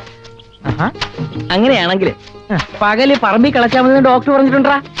എടുത്തിട്ടുള്ള. അങ്ങനെയാണെങ്കിൽ പകല് പറമ്പിൽ കളിച്ചാൽ മതി ഡോക്ടർ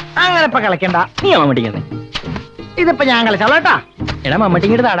പറഞ്ഞിട്ടുണ്ടാ. അങ്ങനെ ഇപ്പൊ കളിക്കണ്ട. നീ മമ്മട്ടിക്കുന്നേ? ഇതിപ്പോ ഞാൻ കളിച്ചോളാം കേട്ടാ. എടാ മമ്മട്ടി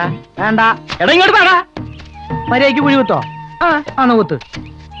ഇങ്ങോട്ട് താടാ. വേണ്ട. എടാ ഇങ്ങോട്ട് താടാ. മര്യാദയ്ക്ക് കുഴി കുത്തോ? ആണോ കുത്ത്.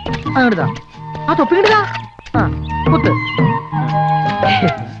 അങ്ങോട്ടാ. ആ തൊപ്പിക്കിട്ടാ. കുത്ത്.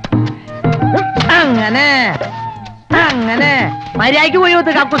 അങ്ങനെ അങ്ങനെ മര്യാദയ്ക്ക് കുഴി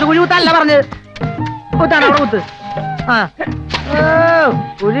കുത്ത്. കക്കൂസ് കുഴി കുത്തല്ല പറഞ്ഞത്. കുത്താണ് അവിടെ കുത്ത്.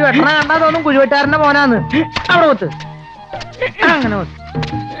 കുഴി വെട്ടണ കണ്ടാ തോന്നും കുഴിവെട്ടുകാരന്റെ മോനാന്ന്. അവിടെ കുത്ത്. അങ്ങനെ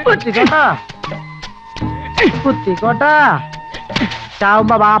കുത്തിക്കോട്ടാ, കുത്തിക്കോട്ടാ.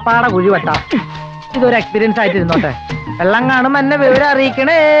 ചാവുമ്പോ ബാപ്പാടെ കുഴി വെട്ടാം. ഇതൊരു എക്സ്പീരിയൻസ് ആയിട്ടിരുന്നോട്ടെ. വെള്ളം കാണുമ്പോ എന്നെ വിവരം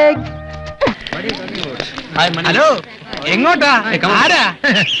അറിയിക്കണേ. ഹലോ, എങ്ങോട്ടാ?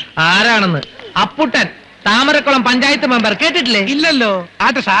 ആരാണെന്ന്? അപ്പുട്ടൻ, താമരക്കുളം പഞ്ചായത്ത് മെമ്പർ. കേട്ടിട്ടില്ലേ? ഇല്ലല്ലോ.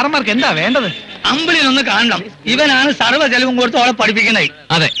 ആട്ടെ, സാറന്മാർക്ക് എന്താ വേണ്ടത്? അമ്പിളിനൊന്ന് കാണണം. ഇവനാണ് സർവ്വ ചെലവും കൊടുത്ത് അവളെ പഠിപ്പിക്കുന്നത്.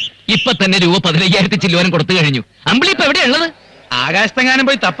 അതെ, ഇപ്പൊ തന്നെ രൂപ 15,000 ചില്ലുവാനും കൊടുത്തു കഴിഞ്ഞു. അമ്പിളി ഇപ്പൊ എവിടെയുള്ളത്? ആകാശത്തെങ്ങാനും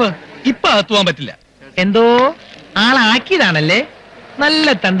പോയി തപ്പ്. ഇപ്പൊ അകത്തുപോകാൻ പറ്റില്ല. എന്തോ ആളാക്കിയതാണല്ലേ? നല്ല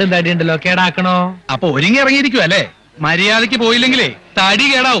തണ്ടും തടിയുണ്ടല്ലോ. കേടാക്കണോ? അപ്പൊ ഒരുങ്ങി ഇറങ്ങിയിരിക്കും അല്ലേ? മര്യാദക്ക് പോയില്ലെങ്കിലേ തടി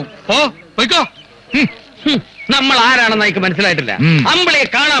കേടാവും. പോയിക്കോ. നമ്മൾ ആരാണെന്ന് എനിക്ക് മനസ്സിലായിട്ടില്ല. അമ്പിളിയെ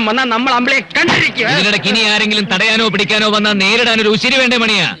കാണാൻ വന്നാൽ നമ്മൾ അമ്പിളിയെ കണ്ടിരിക്കുക. ഇതിനിടയ്ക്ക് ഇനി ആരെങ്കിലും തടയാനോ പിടിക്കാനോ വന്നാൽ നേരിടാൻ ഒരു ഉശിരി വേണ്ടേ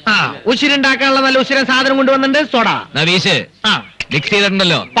മണിയാ? ഉശിരുണ്ടാക്കാനുള്ള നല്ല ഉശിരൻ സാധനം കൊണ്ടുവന്നിട്ടുണ്ട്. സോഡ നവീഷ് മിക്സ്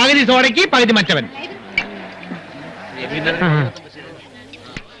ചെയ്തിട്ടുണ്ടല്ലോ. പകുതി സോഡയ്ക്ക് പകുതി മറ്റവൻ.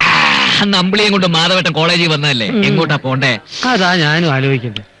 അന്ന് അമ്പിളിയും കൊണ്ട് മാധവട്ടം കോളേജിൽ വന്നതല്ലേ, എങ്ങോട്ടാ പോണ്ടേ? അതാ ഞാനും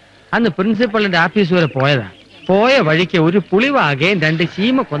ആലോചിക്കുന്നത്. അന്ന് പ്രിൻസിപ്പളിന്റെ ആഫീസ് വരെ പോയതാ. പോയ വഴിക്ക് ഒരു പുളിവാകയും 2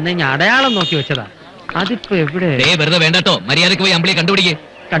 ചീമ കൊന്നഞ്ഞ അടയാളം നോക്കി വെച്ചതാ. അതിപ്പോ എവിടെ? വെറുതെ വേണ്ടട്ടോ, മര്യാദക്ക് പോയി അമ്പിളിയെ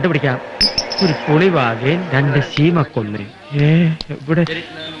കണ്ടുപിടിക്കാം. ഒരു പുളിവാകയും 2 ചീമ കൊന്ന എവിടെ?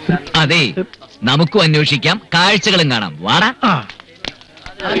 അതെ, നമുക്കും അന്വേഷിക്കാം, കാഴ്ചകളും കാണാം. വാടാ.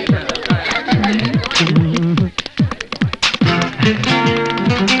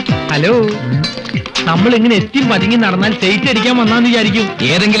 ഹലോ, നമ്മൾ ഇങ്ങനെ എത്തി പതുങ്ങി നടന്നാൽ സൈറ്റ് അടിക്കാൻ വന്നാന്ന് വിചാരിക്കും.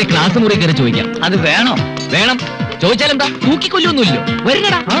 ഏതെങ്കിലും ക്ലാസ് മുറി കയറി ചോദിക്കാം. അത് വേണോ? വേണം. ചോദിച്ചാലെന്താ? തൂക്കിക്കൊല്ലൊന്നുമില്ലോ.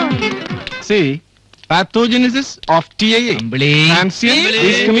 വരണടാ. See, pathogenesis of TIA. Ambili. Transient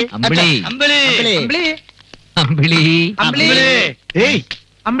ischemic Ambili. attack. Ambili Ambili. Ambili. Hey,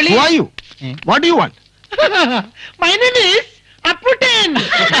 Ambili. who are you? What do you want? My name is Apputtan.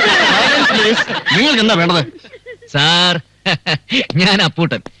 നിങ്ങൾക്ക് എന്താ വേണ്ടത്? സാർ, ഞാൻ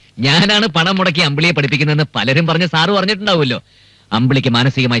അപ്പൂട്ടൻ. ഞാനാണ് പണം മുടക്കി അമ്പിളിയെ പഠിപ്പിക്കുന്നതെന്ന് പലരും പറഞ്ഞ് സാറ് പറഞ്ഞിട്ടുണ്ടാവുമല്ലോ. അമ്പിളിക്ക്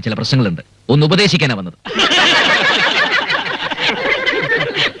മാനസികമായി ചില പ്രശ്നങ്ങളുണ്ട്. ഒന്ന് ഉപദേശിക്കാനാ വന്നത്.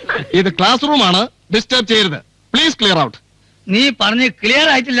 ഇത് ക്ലാസ് റൂം ആണ്, ഡിസ്റ്റർബ് ചെയ്യരുത്. Please clear out. നീ പറഞ്ഞ് ക്ലിയർ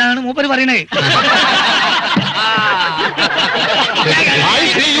ആയിട്ടില്ലാണ് മൂപ്പര് പറയണേ.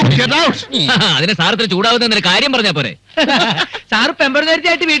 അതിന് സാറത്തിന് ചൂടാവുന്ന കാര്യം പറഞ്ഞാ പോരെ. സാറ്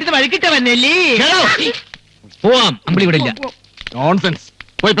പെമ്പറേറ്റായിട്ട് വീട്ടിൽ നിന്ന് വഴിക്കിട്ട വന്നല്ലേ. പോവാം, അമ്പിളി ഇവിടെ ഇല്ല. നോൺസെൻസ്.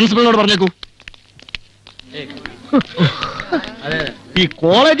 പോയി പ്രിൻസിപ്പലിനോട് പറഞ്ഞേക്കൂ. ഈ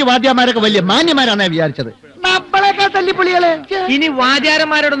കോളേജ് വാദ്യമാരൊക്കെ വലിയ മാന്യമാരാണ് വിചാരിച്ചത്. നമ്മളൊക്കെ തല്ലിപ്പൊളികളെ. ഇനി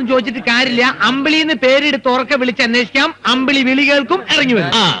വാദ്യാരന്മാരോടൊന്നും ചോദിച്ചിട്ട് കാര്യമില്ല. അമ്പിളിന്ന് പേരെടുത്ത് ഉറക്കെ വിളിച്ച് അന്വേഷിക്കാം. അമ്പിളി വിളി കേൾക്കും, ഇറങ്ങി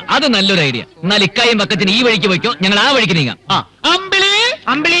വരും. ആ, അത് നല്ലൊരു ഐഡിയ. എന്നാൽ ഇക്കായും വക്കത്തിന് ഈ വഴിക്ക് പോയിക്കോ, ഞങ്ങൾ ആ വഴിക്ക് നീങ്ങാം. അമ്പിളി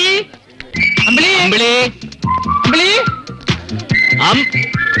അമ്പിളി അമ്പിളി അമ്പിളി അമ്പിളി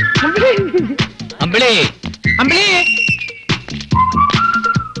അമ്പിളി അമ്പിളി.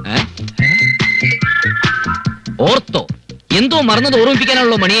 ഓർത്തോ? എന്തോ മറന്നത്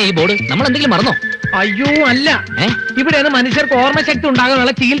ഓർമ്മിപ്പിക്കാനുള്ള മണിയാ ഈ ബോർഡ്. നമ്മൾ എന്തെങ്കിലും മറന്നോ? അയ്യോ അല്ല, ഇവിടെയാണ് മനുഷ്യർക്ക് ഓർമ്മശക്തി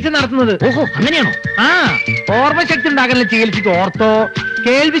ഉണ്ടാകാനുള്ള ചികിത്സ നടത്തുന്നത്. ഓഹോ, അങ്ങനെയാണോ? ആ, ഓർമ്മശക്തി ഉണ്ടാക്കാനുള്ള ചികിത്സക്ക് ഓർത്തോ,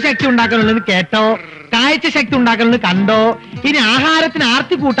 കേൾവി ശക്തി ഉണ്ടാക്കാനുള്ളത് കേട്ടോ, കാഴ്ച ശക്തി ഉണ്ടാക്കാനുള്ളത് കണ്ടോ, ഇനി ആഹാരത്തിന്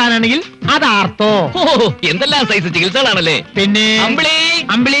ആർത്തി കൂട്ടാനാണെങ്കിൽ അത് ആർത്തോ. ഓ, എന്തെല്ലാം സൈസ് ചികിത്സകളാണല്ലേ. പിന്നെ അമ്പിളി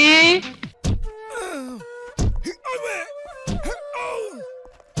അമ്പിളി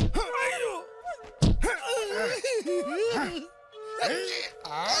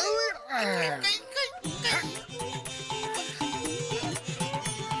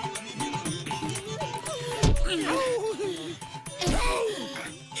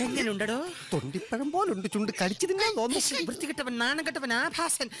എങ്ങനെയുണ്ടോ? തൊണ്ടിപ്പഴം പോലുണ്ട്. ചുണ്ട് കടിച്ചു തിന്നാൻ തോന്നുന്നു. വൃത്തികെട്ടവൻ, നാണം കെട്ടവൻ,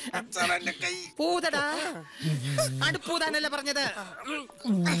 ആഭാസൻ. പൂതടാ, അടുപ്പൂതാനല്ല പറഞ്ഞത്.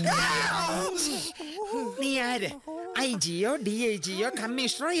 നീ ആര്? IG-യോ DIG-യോ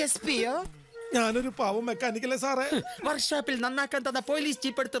കമ്മീഷണറോ SP-യോ? ഞാനൊരു പാവം മെക്കാനിക്കല്ലേ സാറേ. വർക്ക്ഷോപ്പിൽ നന്നാക്കാൻ തന്ന പോലീസ്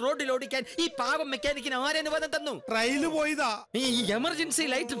ജീപ്പ് എടുത്ത് റോഡിൽ ഓടിക്കാൻ ഈ പാവം മെക്കാനിക്കിന് ആരനുവാദം തന്നു? ട്രയല് പോയതാ. ഈ എമർജൻസി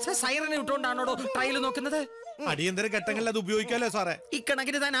ലൈറ്റും സൈറൻ ഇട്ടുകൊണ്ടാണോ ട്രയൽ നോക്കുന്നത്? അടിയന്തര ഘട്ടങ്ങളിൽ അത് ഉപയോഗിക്കാലോ സാറേ.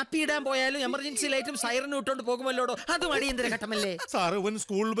 ഇക്കണക്കിന് താൻ അപ്പിയിടാൻ പോയാലും എമർജൻസി ലൈറ്റും സൈറനും ഇട്ടോണ്ട് പോകുമല്ലോടോ. അതും അടിയന്തര ഘട്ടമല്ലേ സാറ്? ഇവൻ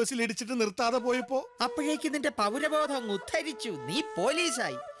സ്കൂൾ ബസ്സിൽ ഇടിച്ചിട്ട് നിർത്താതെ പോയപ്പോ അപ്പോഴേക്ക് നിന്റെ പൗരബോധം അങ്ങ് ഉദ്ധരിച്ചു. നീ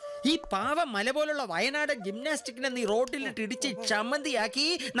പോലീസായി. ഈ പാവം മല പോലുള്ള വയനാട് ജിംനാസ്റ്റിക്കിനെ നീ റോഡിലിട്ട് ഇടിച്ച് ചമ്മന്തിയാക്കി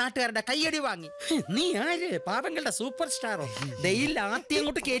നാട്ടുകാരുടെ കയ്യടി വാങ്ങി. നീ ആര്? പാവങ്ങളുടെ സൂപ്പർ സ്റ്റാറോ? ദയിൽ ആദ്യം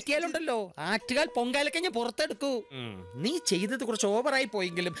അങ്ങോട്ട് കയറ്റിയാലുണ്ടല്ലോ ആറ്റുകാൽ പൊങ്കാലക്കഞ്ഞ് പുറത്തെടുക്കൂ. നീ ചെയ്തത് കുറച്ച് ഓവറായി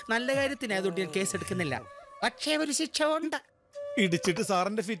പോയെങ്കിലും നല്ല കാര്യത്തിനായതുകൊണ്ട് ഞാൻ കേസ് എടുക്കുന്നില്ല. പക്ഷേ ഒരു ശിക്ഷ ഉണ്ട്. ഇടിച്ചിട്ട്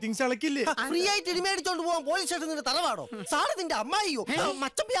സാറിന്റെ ഫിറ്റിംഗ്സ് അളക്കില്ലേ? ഫ്രീ ആയിട്ട് ഇടിമേടിച്ചോണ്ട് പോവാൻ പോലീസ് സ്റ്റേഷനിൽ തലവാടോ? സാറ് നിന്റെ അമ്മായിയോ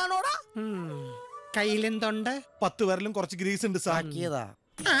മച്ചപ്പിയാണോടാ? കയ്യിലെന്തുണ്ട്? 10 വിരലും കുറച്ച് ഗ്രീസ് ഉണ്ട് സാർ.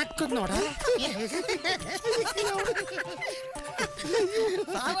 ആക്കുന്നോടാ?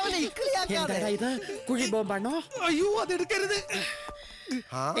 എന്താടാ ഇത്? കുഴി ബോംബാണോ? അയ്യോ, അതെടുക്കരുത്.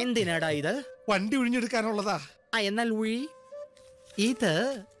 എന്തിനാടാ ഇത്? വണ്ടി ഒഴിഞ്ഞെടുക്കാനുള്ളതാ. എന്നാൽ ഉഴി. ഇത്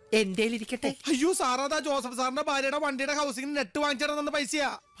എന്റെ ഇരിക്കട്ടെ. അയ്യോ സാറാ, ജോസഫ് സാറിന്റെ ഭാര്യയുടെ വണ്ടിയുടെ ഹൗസിംഗ് നെറ്റ് വാങ്ങിച്ചിടന്ന പൈസയാ.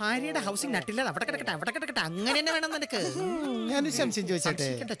 ഭാര്യയുടെ ഹൗസിംഗ് നട്ടില്ല. അവിടെ കിടക്കട്ടെ, അവിടെ കിടക്കട്ടെ. അങ്ങനെ തന്നെ വേണം നിനക്ക്. ഞാനൊരു സംശയം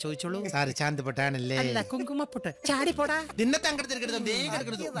ചോദിച്ചോട്ടെ? ചോദിച്ചോളൂ. സാറ് ചാന്തുപൊട്ടാണല്ലേ? അല്ല, കുങ്കുമപ്പൊട്ട്. ചാടിപ്പോടാ.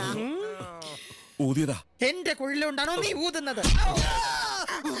 ഊതിയതാ. എന്റെ കുഴിലുണ്ടാണോ നീ ഊതുന്നത്?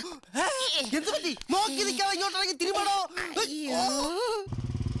 നോക്കി നിൽക്കാതെ ഇങ്ങോട്ടിറങ്ങി തിരുമണോ?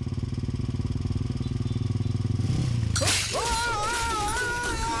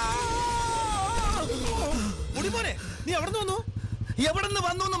 നീ എവിടെ വന്നു? എവിടെന്ന്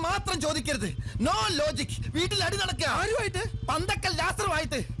വന്നു എന്ന് മാത്രം ചോദിക്കരുത്. No logic. വീട്ടിൽ അടി നടക്കുക. ആരുമായിട്ട്? പന്തക്കൽ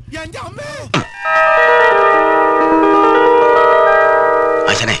ലാസറുമായിട്ട്. എന്റെ അമ്മേ.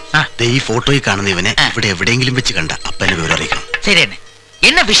 അച്ഛനെ, ഈ ഫോട്ടോയിൽ കാണുന്ന ഇവനെ ഇവിടെ എവിടെയെങ്കിലും വെച്ച് കണ്ട അപ്പനെ വിവരം അറിയിക്കണം. ശരി തന്നെ.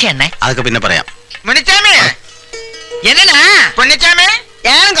 என்ன விஷயம் என்ன? അതൊക്കെ പിന്നെ പറയാം. முனிச்சாமி, என்னண்ணா? பொன்னிச்சாமி,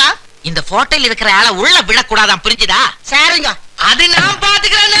 ஏங்க இந்த போட்டோல இருக்கிற ஆளை உள்ள விடக்கூடாதான், புரிஞ்சுதா? சரிங்க, அது நான்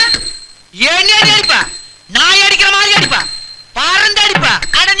பாத்துக்கிறேன்னு. என்ன அடிப்பா? நான் அடிக்கிற மாதிரி அடிப்பா, பறந்து அடிப்பா.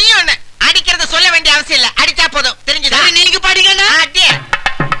 அட நீ ஒண்ணு அடிக்கிறத சொல்ல வேண்டிய அவசியம் இல்ல, அடிச்சா போதும், தெரிஞ்சுதா? நீங்க பாடிக்கண்ணா. அடி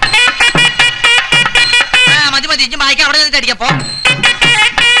மதி மதி இஞ்சி மாய்க்க അവിടെ നിന്ന് അടിക്കപ്പോ.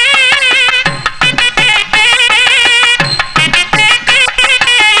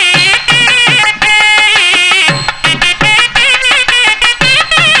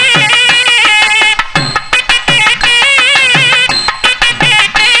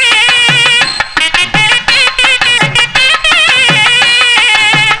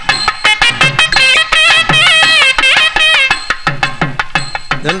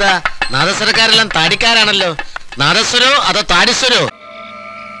 ഇതെന്താ നാദസ്വരക്കാരെല്ലാം താടിക്കാരാണല്ലോ? നാദസ്വരോ അതോ താടിസ്വരോ?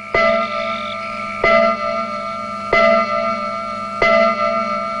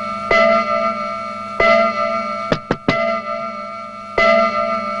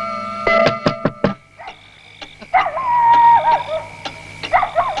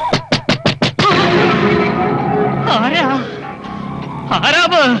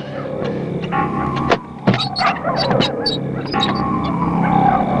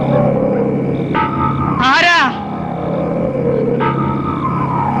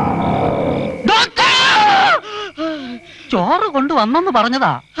 ചോറ് കൊണ്ടുവന്നെന്ന്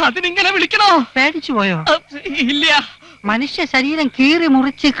പറഞ്ഞതാ. അതിനിങ്ങനെ വിളിക്കണോ? പേടിച്ചു പോയോ? ഇല്ല. മനുഷ്യ ശരീരം കീറി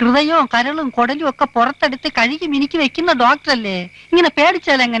മുറിച്ച് ഹൃദയവും കരളും കുടലും ഒക്കെ പുറത്തെടുത്ത് കഴുകി മിനിക്ക് വെക്കുന്ന ഡോക്ടറല്ലേ. ഇങ്ങനെ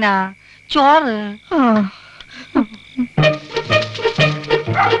പേടിച്ചാൽ എങ്ങനാ? ചോറ്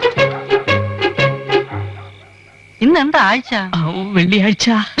ഇന്നെന്താ ആഴ്ച? വെള്ളിയാഴ്ച.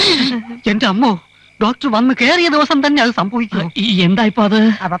 എന്റെ അമ്മോ, ഡോക്ടർ വന്ന് കേറിയ ദിവസം തന്നെ അത് സംഭവിക്കും. എന്താ ഇപ്പൊ അത്?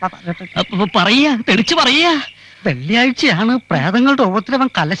 പറയാ, തെളിച്ചു പറയാ. വെള്ളിയാഴ്ചയാണ് പ്രേതങ്ങളുടെ ഉപദ്രവം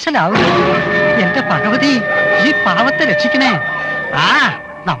കലശലാവുക. എന്റെ ഭഗവതി, ഈ പാവത്തെ രക്ഷിക്കണേ. ആ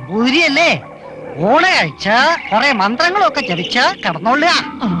നമ്പൂതിരിയല്ലേ, ഊണയഴിച്ച കുറെ മന്ത്രങ്ങളൊക്കെ ജപിച്ച് കിടന്നോളുക.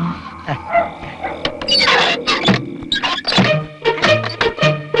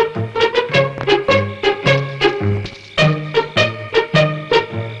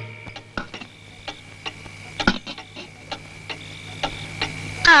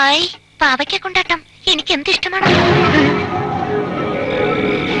 ഹായ്, പാവയ്ക്ക കൊണ്ടാട്ടം എനിക്ക് എന്ത് ഇഷ്ടമാണ്.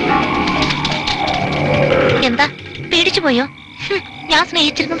 എന്താ പേടിച്ചു പോയോ? ഞാൻ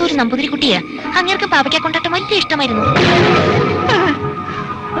സ്നേഹിച്ചിരുന്നത് ഒരു നമ്പൂതിരി കുട്ടിയാ. അങ്ങേർക്ക് പാവയ്ക്ക കൊണ്ടാട്ടം വലിയ ഇഷ്ടമായിരുന്നു.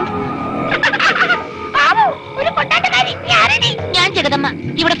 ഞാൻ ജഗദമ്മ,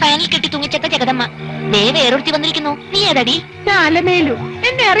 ഇവിടെ ഫാനിൽ കെട്ടി തൂങ്ങിച്ചെത്ത ജഗദമ്മ. വേറൊരുത്തി വന്നിരിക്കുന്നു. നീ ഏതടി? ഞാൻ അലമേലു.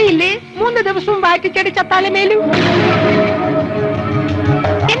 എന്നെ അറിയില്ലേ? 3 ദിവസവും വാറ്റിച്ചടി ചത്താലമേലു.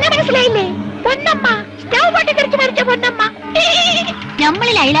 എന്നെ മനസ്സിലായില്ലേ? പൊന്നമ്മ, സ്റ്റൗ പൊട്ടിത്തെറിച്ച് മരിച്ച പൊന്നമ്മ.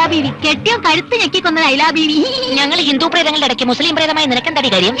 നമ്മളിൽ ഐലാബീവി, കെട്ടിയോ കഴുത്ത് ഞെക്കിക്കൊന്നത് ഐലാബീവി. ഞങ്ങൾ ഹിന്ദു പ്രേതങ്ങളുടെ ഇടയ്ക്ക് മുസ്ലിം പ്രേതമായി നിനക്കെന്താടി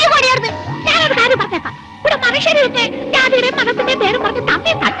കാര്യം? ഞാനൊരു കാര്യം പറഞ്ഞേക്കാം. ഇവിടെ മനുഷ്യരൊക്കെ ജാതിയുടെയും മതത്തിന്റെയും പേരും പറഞ്ഞ്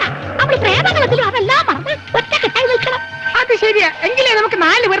തമ്മി തട്ട. നമ്മൾ പ്രേതങ്ങളെങ്കിലും അതെല്ലാം മറന്ന് ഒറ്റക്കെട്ടായി നിൽക്കണം. അത് ശരിയാ. എങ്കിലേ നമുക്ക്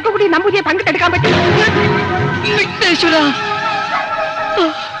 4 പേർക്ക് കൂടി നമ്പൂതിയെ പങ്കിട്ടെടുക്കാൻ പറ്റും.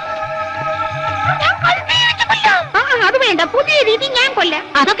 അത് വേണ്ട, പുതിയ രീതി ഞാൻ കൊല്ലാം.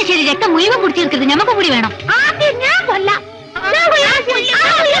 അതൊക്കെ ശരി. രക്തം മുഴുവൻ കുടിച്ചെടുക്കരുത്, ഞമ്മക്ക് കൂടി വേണം. ആദ്യം ഞാൻ കൊല്ലാം.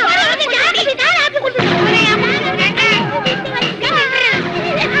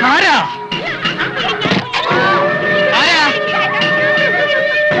 ആരാ?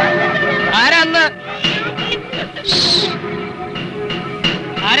 ആരാന്ന്?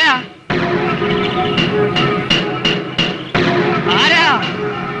 ആരാ? ആരാ?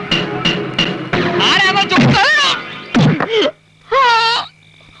 ആരാന്നോ ചോദിച്ചോ?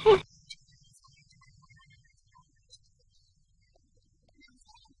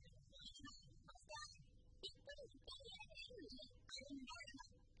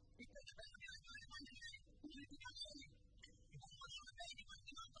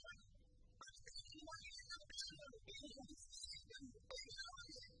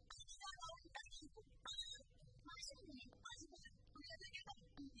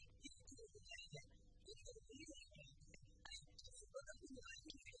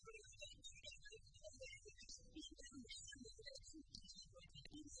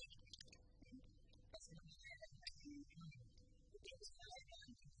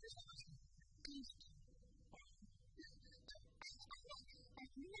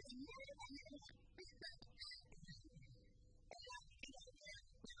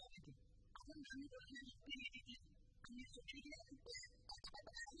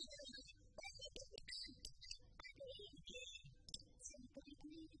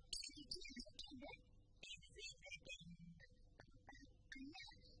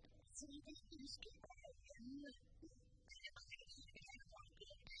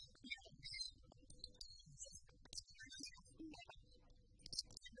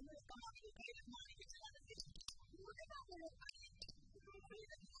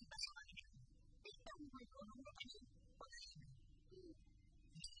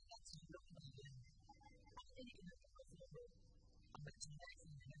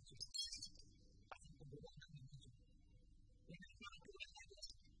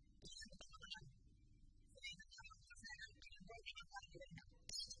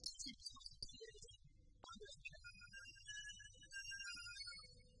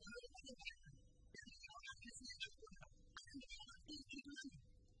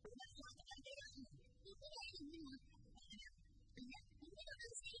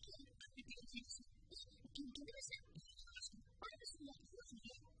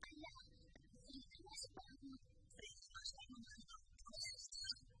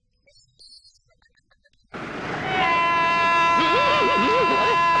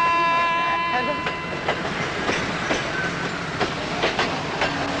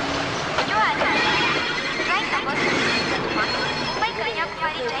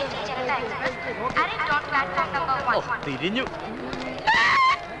 തിരിഞ്ഞു.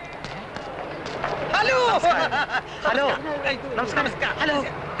 ഹലോ ഹലോ നമസ്കാരം. ഹലോ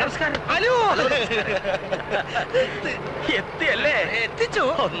നമസ്കാരം. ഹലോ എത്തിയല്ലേ? എത്തിച്ചു.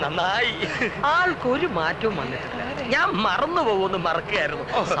 നന്നായി. ആൾക്കൊരു മാറ്റവും വന്നിട്ടില്ല. ഞാൻ മറന്നു പോകുന്നു, മറക്കുകയായിരുന്നു.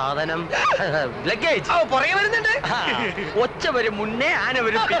 സാധനം ലഗേജ് പുറകെ വരുന്നുണ്ട്. ഒച്ച വരും മുന്നേ, ആന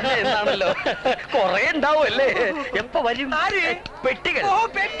വരും പിന്നെ എന്നാണല്ലോ. കൊറേ ഉണ്ടാവുമല്ലേ? എപ്പ വരും? പെട്ടികൾ.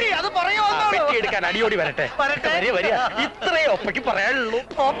 പെട്ടി അത് പുറകെ വന്നോ. പെട്ടി എടുക്കാൻ അടിയോടി വരട്ടെ. വരിക. ഇത്രയും ഒപ്പയ്ക്ക് പറയാനുള്ളൂ.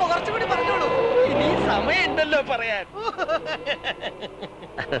 ഒപ്പ കുറച്ചുകൂടി പറഞ്ഞോളൂ. ഇനി സമയമുണ്ടല്ലോ പറയാൻ.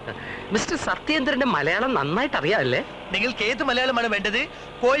 മിസ്റ്റർ സത്യേന്ദ്രന്റെ മലയാളം നന്നായിട്ട് അറിയാമല്ലേ? നിങ്ങൾക്ക് ഏത് മലയാളമാണ് വേണ്ടത്?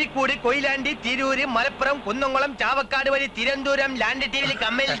 കോഴിക്കോട്, കൊയിലാണ്ടി, തിരൂര്, മലപ്പുറം, കുന്നംകുളം, ചാവക്കാട് വഴി തിരുവനന്തപുരം ലാൻഡ് ടിവിയിൽ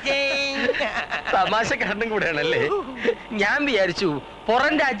കമ്മൽ. തമാശ കാരണം കൂടെയാണല്ലേ? ഞാൻ വിചാരിച്ചു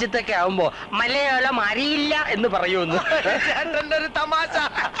പുറം രാജ്യത്തൊക്കെ ആവുമ്പോ മലയാളം അറിയില്ല എന്ന് പറയുമെന്ന്. ചേട്ടന്റെ ഒരു തമാശ.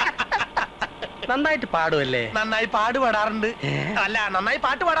 നന്നായിട്ട് പാടുമല്ലേ? നന്നായി പാടുപാടാറുണ്ട്. അല്ല, നന്നായി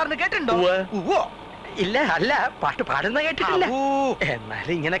പാട്ട് പാടാറുണ്ട്. കേട്ടിട്ടുണ്ടോ? ഇല്ല, അല്ല, പാട്ട് പാടുന്ന കേട്ടിട്ടില്ല.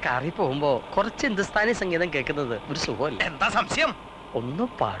 എന്നാലും ഇങ്ങനെ കാറി പോകുമ്പോ കുറച്ച് ഹിന്ദുസ്ഥാനി സംഗീതം കേൾക്കുന്നത് ഒരു സുഖമല്ല. എന്താ സംശയം? ഒന്ന്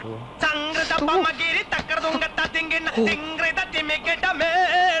പാടുവോ?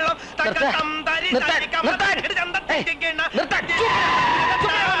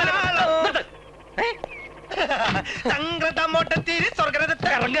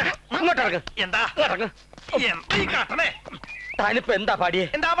 താനിപ്പോ എന്താ പാടിയേ?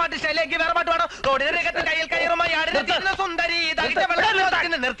 എന്താ പാട്ട്? ശൈലേക്ക് വേറെ പാട്ട് പാടോ? റോഡിന്റെ കയ്യിൽ കയറുമായി സുന്ദരി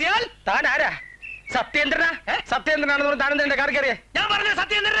നിർത്തിയാൽ താൻ ആരാ? സത്യേന്ദ്രനാ? സത്യേന്ദ്രനാണെന്ന് താനെന്താ എന്റെ കാർ കയറിയേ? ഞാൻ പറഞ്ഞ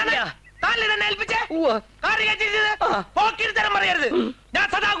സത്യേന്ദ്രനാണ്. താൻ ഏൽപ്പിച്ചേ പോക്കിരിത്തരം പറയരുത്. ഞാൻ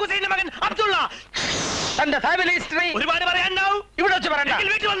സദാ ഹുസൈന്റെ മകൻ അബ്ദുള്ള. തന്റെ ഫാമിലി ഹിസ്റ്ററി ഒരുപാട് പറയാനുണ്ടാവും. ഇവിടെ വെച്ച് പറയണ്ട.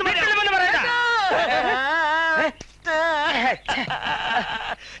 വീട്ടിൽ വന്ന്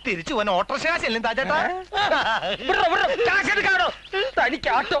തിരിച്ചു പോകാൻ ഓട്ടോറിക്ഷ കാശല്ലേ താച്ചേട്ടാ? കാശെടുക്കാണോ? തനിക്ക്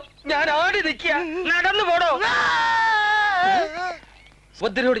ആട്ടോ, ഞാൻ ആടി നിൽക്കുക. നടന്നു പോടോ.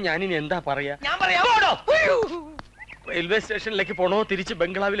 സുഭദ്രയോട് ഞാനിനി എന്താ പറയാ? ഞാൻ പറയാം. റെയിൽവേ സ്റ്റേഷനിലേക്ക് പോണോ തിരിച്ച്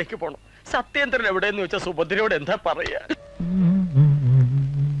ബംഗ്ലാവിലേക്ക് പോണോ? സത്യേന്ദ്രൻ എവിടെയെന്ന് വെച്ചാൽ സുഭദ്രയോട് എന്താ പറയാ?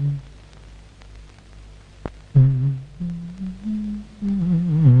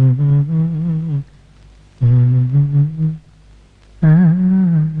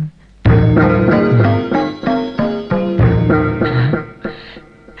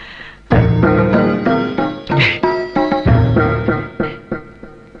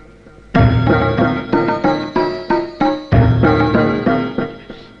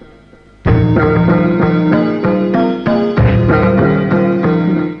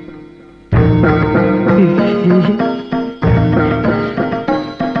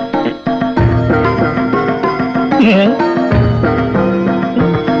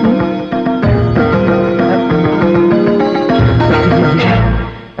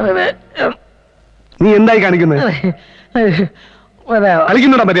 നീ എന്തായി കാണിക്കുന്നത്?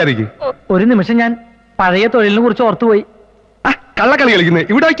 കളിക്കുന്നുടാ മര്യാദയ്ക്ക്. ഒരു നിമിഷം ഞാൻ പഴയ തൊഴിലിനെ കുറിച്ച് ഓർത്തുപോയി. കള്ളക്കളി കളിക്കുന്നേ.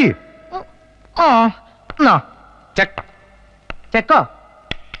 ഇവിടെ വയ്ക്ക്. ചെക്കോ?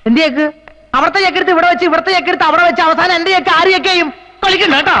 എന്ത് ചെക്ക്? അവിടത്തെ ചെക്കെടുത്ത് ഇവിടെ വെച്ച്, ഇവിടത്തെ ചെക്കെടുത്ത് അവിടെ വെച്ച്, അവസാനം എന്റെ ചെക്ക് ആര് ചെക്കെയും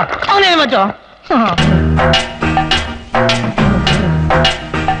കളിക്കണ്ട കേട്ടോ. അങ്ങനെ വെച്ചോ.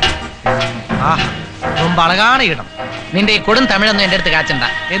 മുമ്പളകാണ് കിട്ടും. നിന്റെ ഈ കൊടും തമിഴൊന്നും എന്റെ അടുത്ത് കാച്ചണ്ട.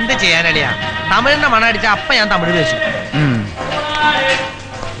 എന്ത് ചെയ്യാനടിയാ? തമിഴിന്റെ മണടിച്ച അപ്പ ഞാൻ തമിഴ് പേശു.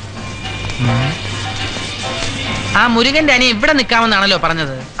 ആ മുരുകന്റെ അനിയൻ ഇവിടെ നിൽക്കാമെന്നാണല്ലോ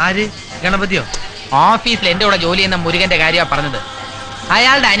പറഞ്ഞത്. ആര്? ഗണപതിയോ? ഓഫീസിൽ എന്റെ കൂടെ ജോലി ചെയ്യുന്ന മുരുകന്റെ കാര്യമാണ് പറഞ്ഞത്.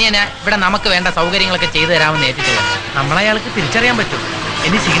 അയാളുടെ അനിയന് ഇവിടെ നമുക്ക് വേണ്ട സൗകര്യങ്ങളൊക്കെ ചെയ്തു തരാമെന്ന് ഏറ്റിട്ടുള്ളത്. നമ്മളയാൾക്ക് തിരിച്ചറിയാൻ പറ്റും.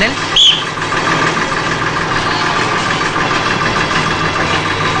 ഇനി സിഗ്നൽ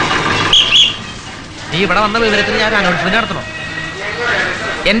നീ ഇവിടെ വന്ന വിവരത്തിന് ഞാൻ അനൗൺസ്മെന്റ് നടത്തണം.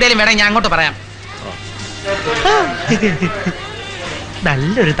 എന്തേലും വേണം ഞാൻ അങ്ങോട്ട് പറയാം.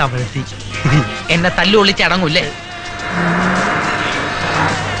 നല്ലൊരു തമിഴത്തി എന്നെ തല്ലുകൊള്ളിച്ച് അടങ്ങൂല്ലേ?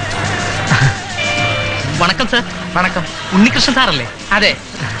 വണക്കം സാർ. വണക്കം. ഉണ്ണികൃഷ്ണൻ സാറല്ലേ? അതെ.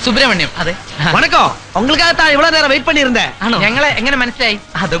 സുബ്രഹ്മണ്യം. അതെ. വണക്കോ. ഉങ്ങൾക്കകത്താ ഇവിടെ നേരം വെയിറ്റ് പണിയിരുന്നേ. ഞങ്ങളെ എങ്ങനെ മനസ്സിലായി?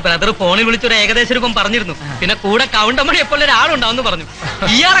 അത് ബ്രദർ ഫോണിൽ വിളിച്ചൊരു ഏകദേശം രൂപം പറഞ്ഞിരുന്നു. പിന്നെ കൂടെ കൗണ്ടമണി എപ്പോൾ ഒരാളുണ്ടാവുമെന്ന് പറഞ്ഞു.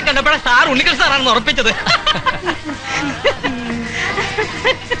 ഇയാളെ കണ്ടപ്പോഴാ സാർ ഉണ്ണികൃഷ്ണൻ സാറാണെന്ന് ഉറപ്പിച്ചത്.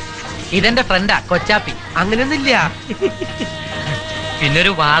 ഇതെന്റെ ഫ്രണ്ടാ കൊച്ചാപ്പി. അങ്ങനെയൊന്നുമില്ല. പിന്നെ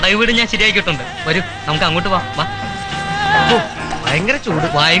ഒരു വാടക വീട് ഞാൻ ശരിയാക്കിയിട്ടുണ്ട്. വരൂ, നമുക്ക് അങ്ങോട്ട് വാ. ഭയങ്കര ചൂട്.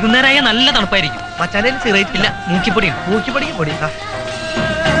 വൈകുന്നേരമായ നല്ല തണുപ്പായിരിക്കും. മച്ചാനെ സിറേറ്റ് ഇല്ല. മൂക്കിപ്പൊടിയും പൊടി.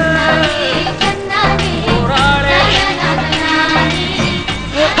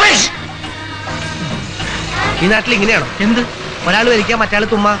 ഈ നാട്ടിൽ ഇങ്ങനെയാണോ? എന്ത്? ഒരാൾ വരിക്കുക, മറ്റാൾ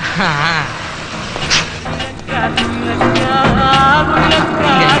തുമ്മ.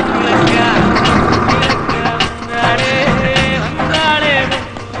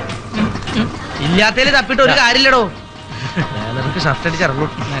 ഇല്ലാത്തതിൽ തപ്പിട്ട് ഒരു കാര്യമില്ലടോ. നമുക്ക് ഷർട്ട് അടിച്ചിറങ്ങും.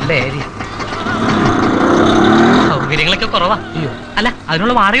 നല്ല ഏരിയ. സൗകര്യങ്ങളൊക്കെ കുറവാ. അല്ല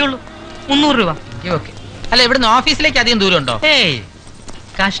അതിനുള്ള വാടകയേ ഉള്ളൂ 300 രൂപ. ഓക്കെ. അല്ല ഇവിടുന്ന് ഓഫീസിലേക്ക് അധികം ദൂരം ഉണ്ടോ? ഏയ്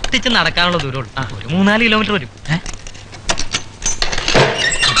കഷ്ടിച്ച് നടക്കാനുള്ള ദൂരമുള്ളൂ. ഒരു 3-4 കിലോമീറ്റർ വരും.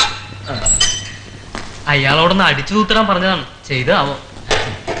 അയാളോടൊന്ന് അടിച്ചു തൂത്തിടാൻ പറഞ്ഞതാണ്. ചെയ്താവോ?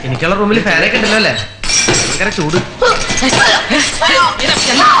 എനിക്കുള്ള റൂമിൽ ഫാനൊക്കെ ഉണ്ടല്ലോ അല്ലേ? ഭയങ്കര ചൂട്.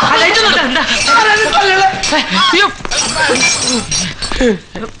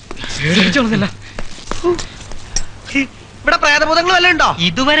 ഇവിടെ പ്രേതഭൂതങ്ങൾ വല്ല ഉണ്ടോ?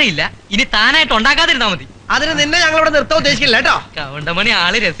 ഇതുവരെ ഇല്ല. ഇനി താനായിട്ട് ഉണ്ടാക്കാതിരുന്നാ മതി. അതിന് നിന്നെ ഞങ്ങൾ ഇവിടെ നിർത്താൻ ഉദ്ദേശിക്കില്ല കേട്ടോ. കവണ്ടമണി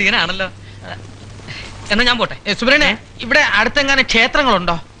ആള് രസികനാണല്ലോ. എന്നാ ഞാൻ പോട്ടെ. സുബ്രഹ്മണ്യ, ഇവിടെ അടുത്തെങ്ങാനും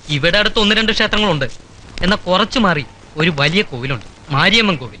ക്ഷേത്രങ്ങളുണ്ടോ? ഇവിടെ അടുത്ത് 1-2 ക്ഷേത്രങ്ങളുണ്ട്. എന്നാൽ കുറച്ചു മാറി ഒരു വലിയ കോവിലുണ്ട്,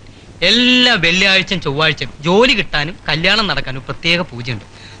 മാരിയമ്മൻ കോവിൽ. എല്ലാ വെള്ളിയാഴ്ചയും ചൊവ്വാഴ്ചയും ജോലി കിട്ടാനും കല്യാണം നടക്കാനും പ്രത്യേക പൂജയുണ്ട്.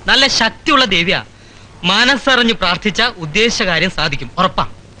 നല്ല ശക്തിയുള്ള ദേവിയാ. മനസ്സറിഞ്ഞ് പ്രാർത്ഥിച്ച ഉദ്ദേശിച്ച കാര്യം സാധിക്കും, ഉറപ്പാ.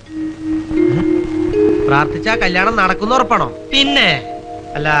 പ്രാർത്ഥിച്ചാ കല്യാണം നടക്കുന്ന ഉറപ്പാണോ? പിന്നെ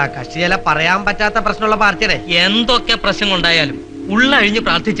അല്ല, കക്ഷി ചില പറയാൻ പറ്റാത്ത പ്രശ്നമുള്ള പാർട്ടിയുടെ. എന്തൊക്കെ പ്രശ്നം ഉണ്ടായാലും ഉള്ളഴിഞ്ഞ്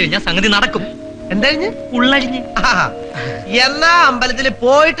പ്രാർത്ഥിച്ചു കഴിഞ്ഞാൽ സംഗതി നടക്കും. എന്തഴിഞ്ഞ്? ഉള്ളഴിഞ്ഞ്. എന്നാ അമ്പലത്തിൽ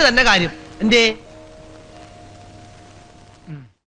പോയിട്ട് തന്നെ കാര്യം. എന്തേ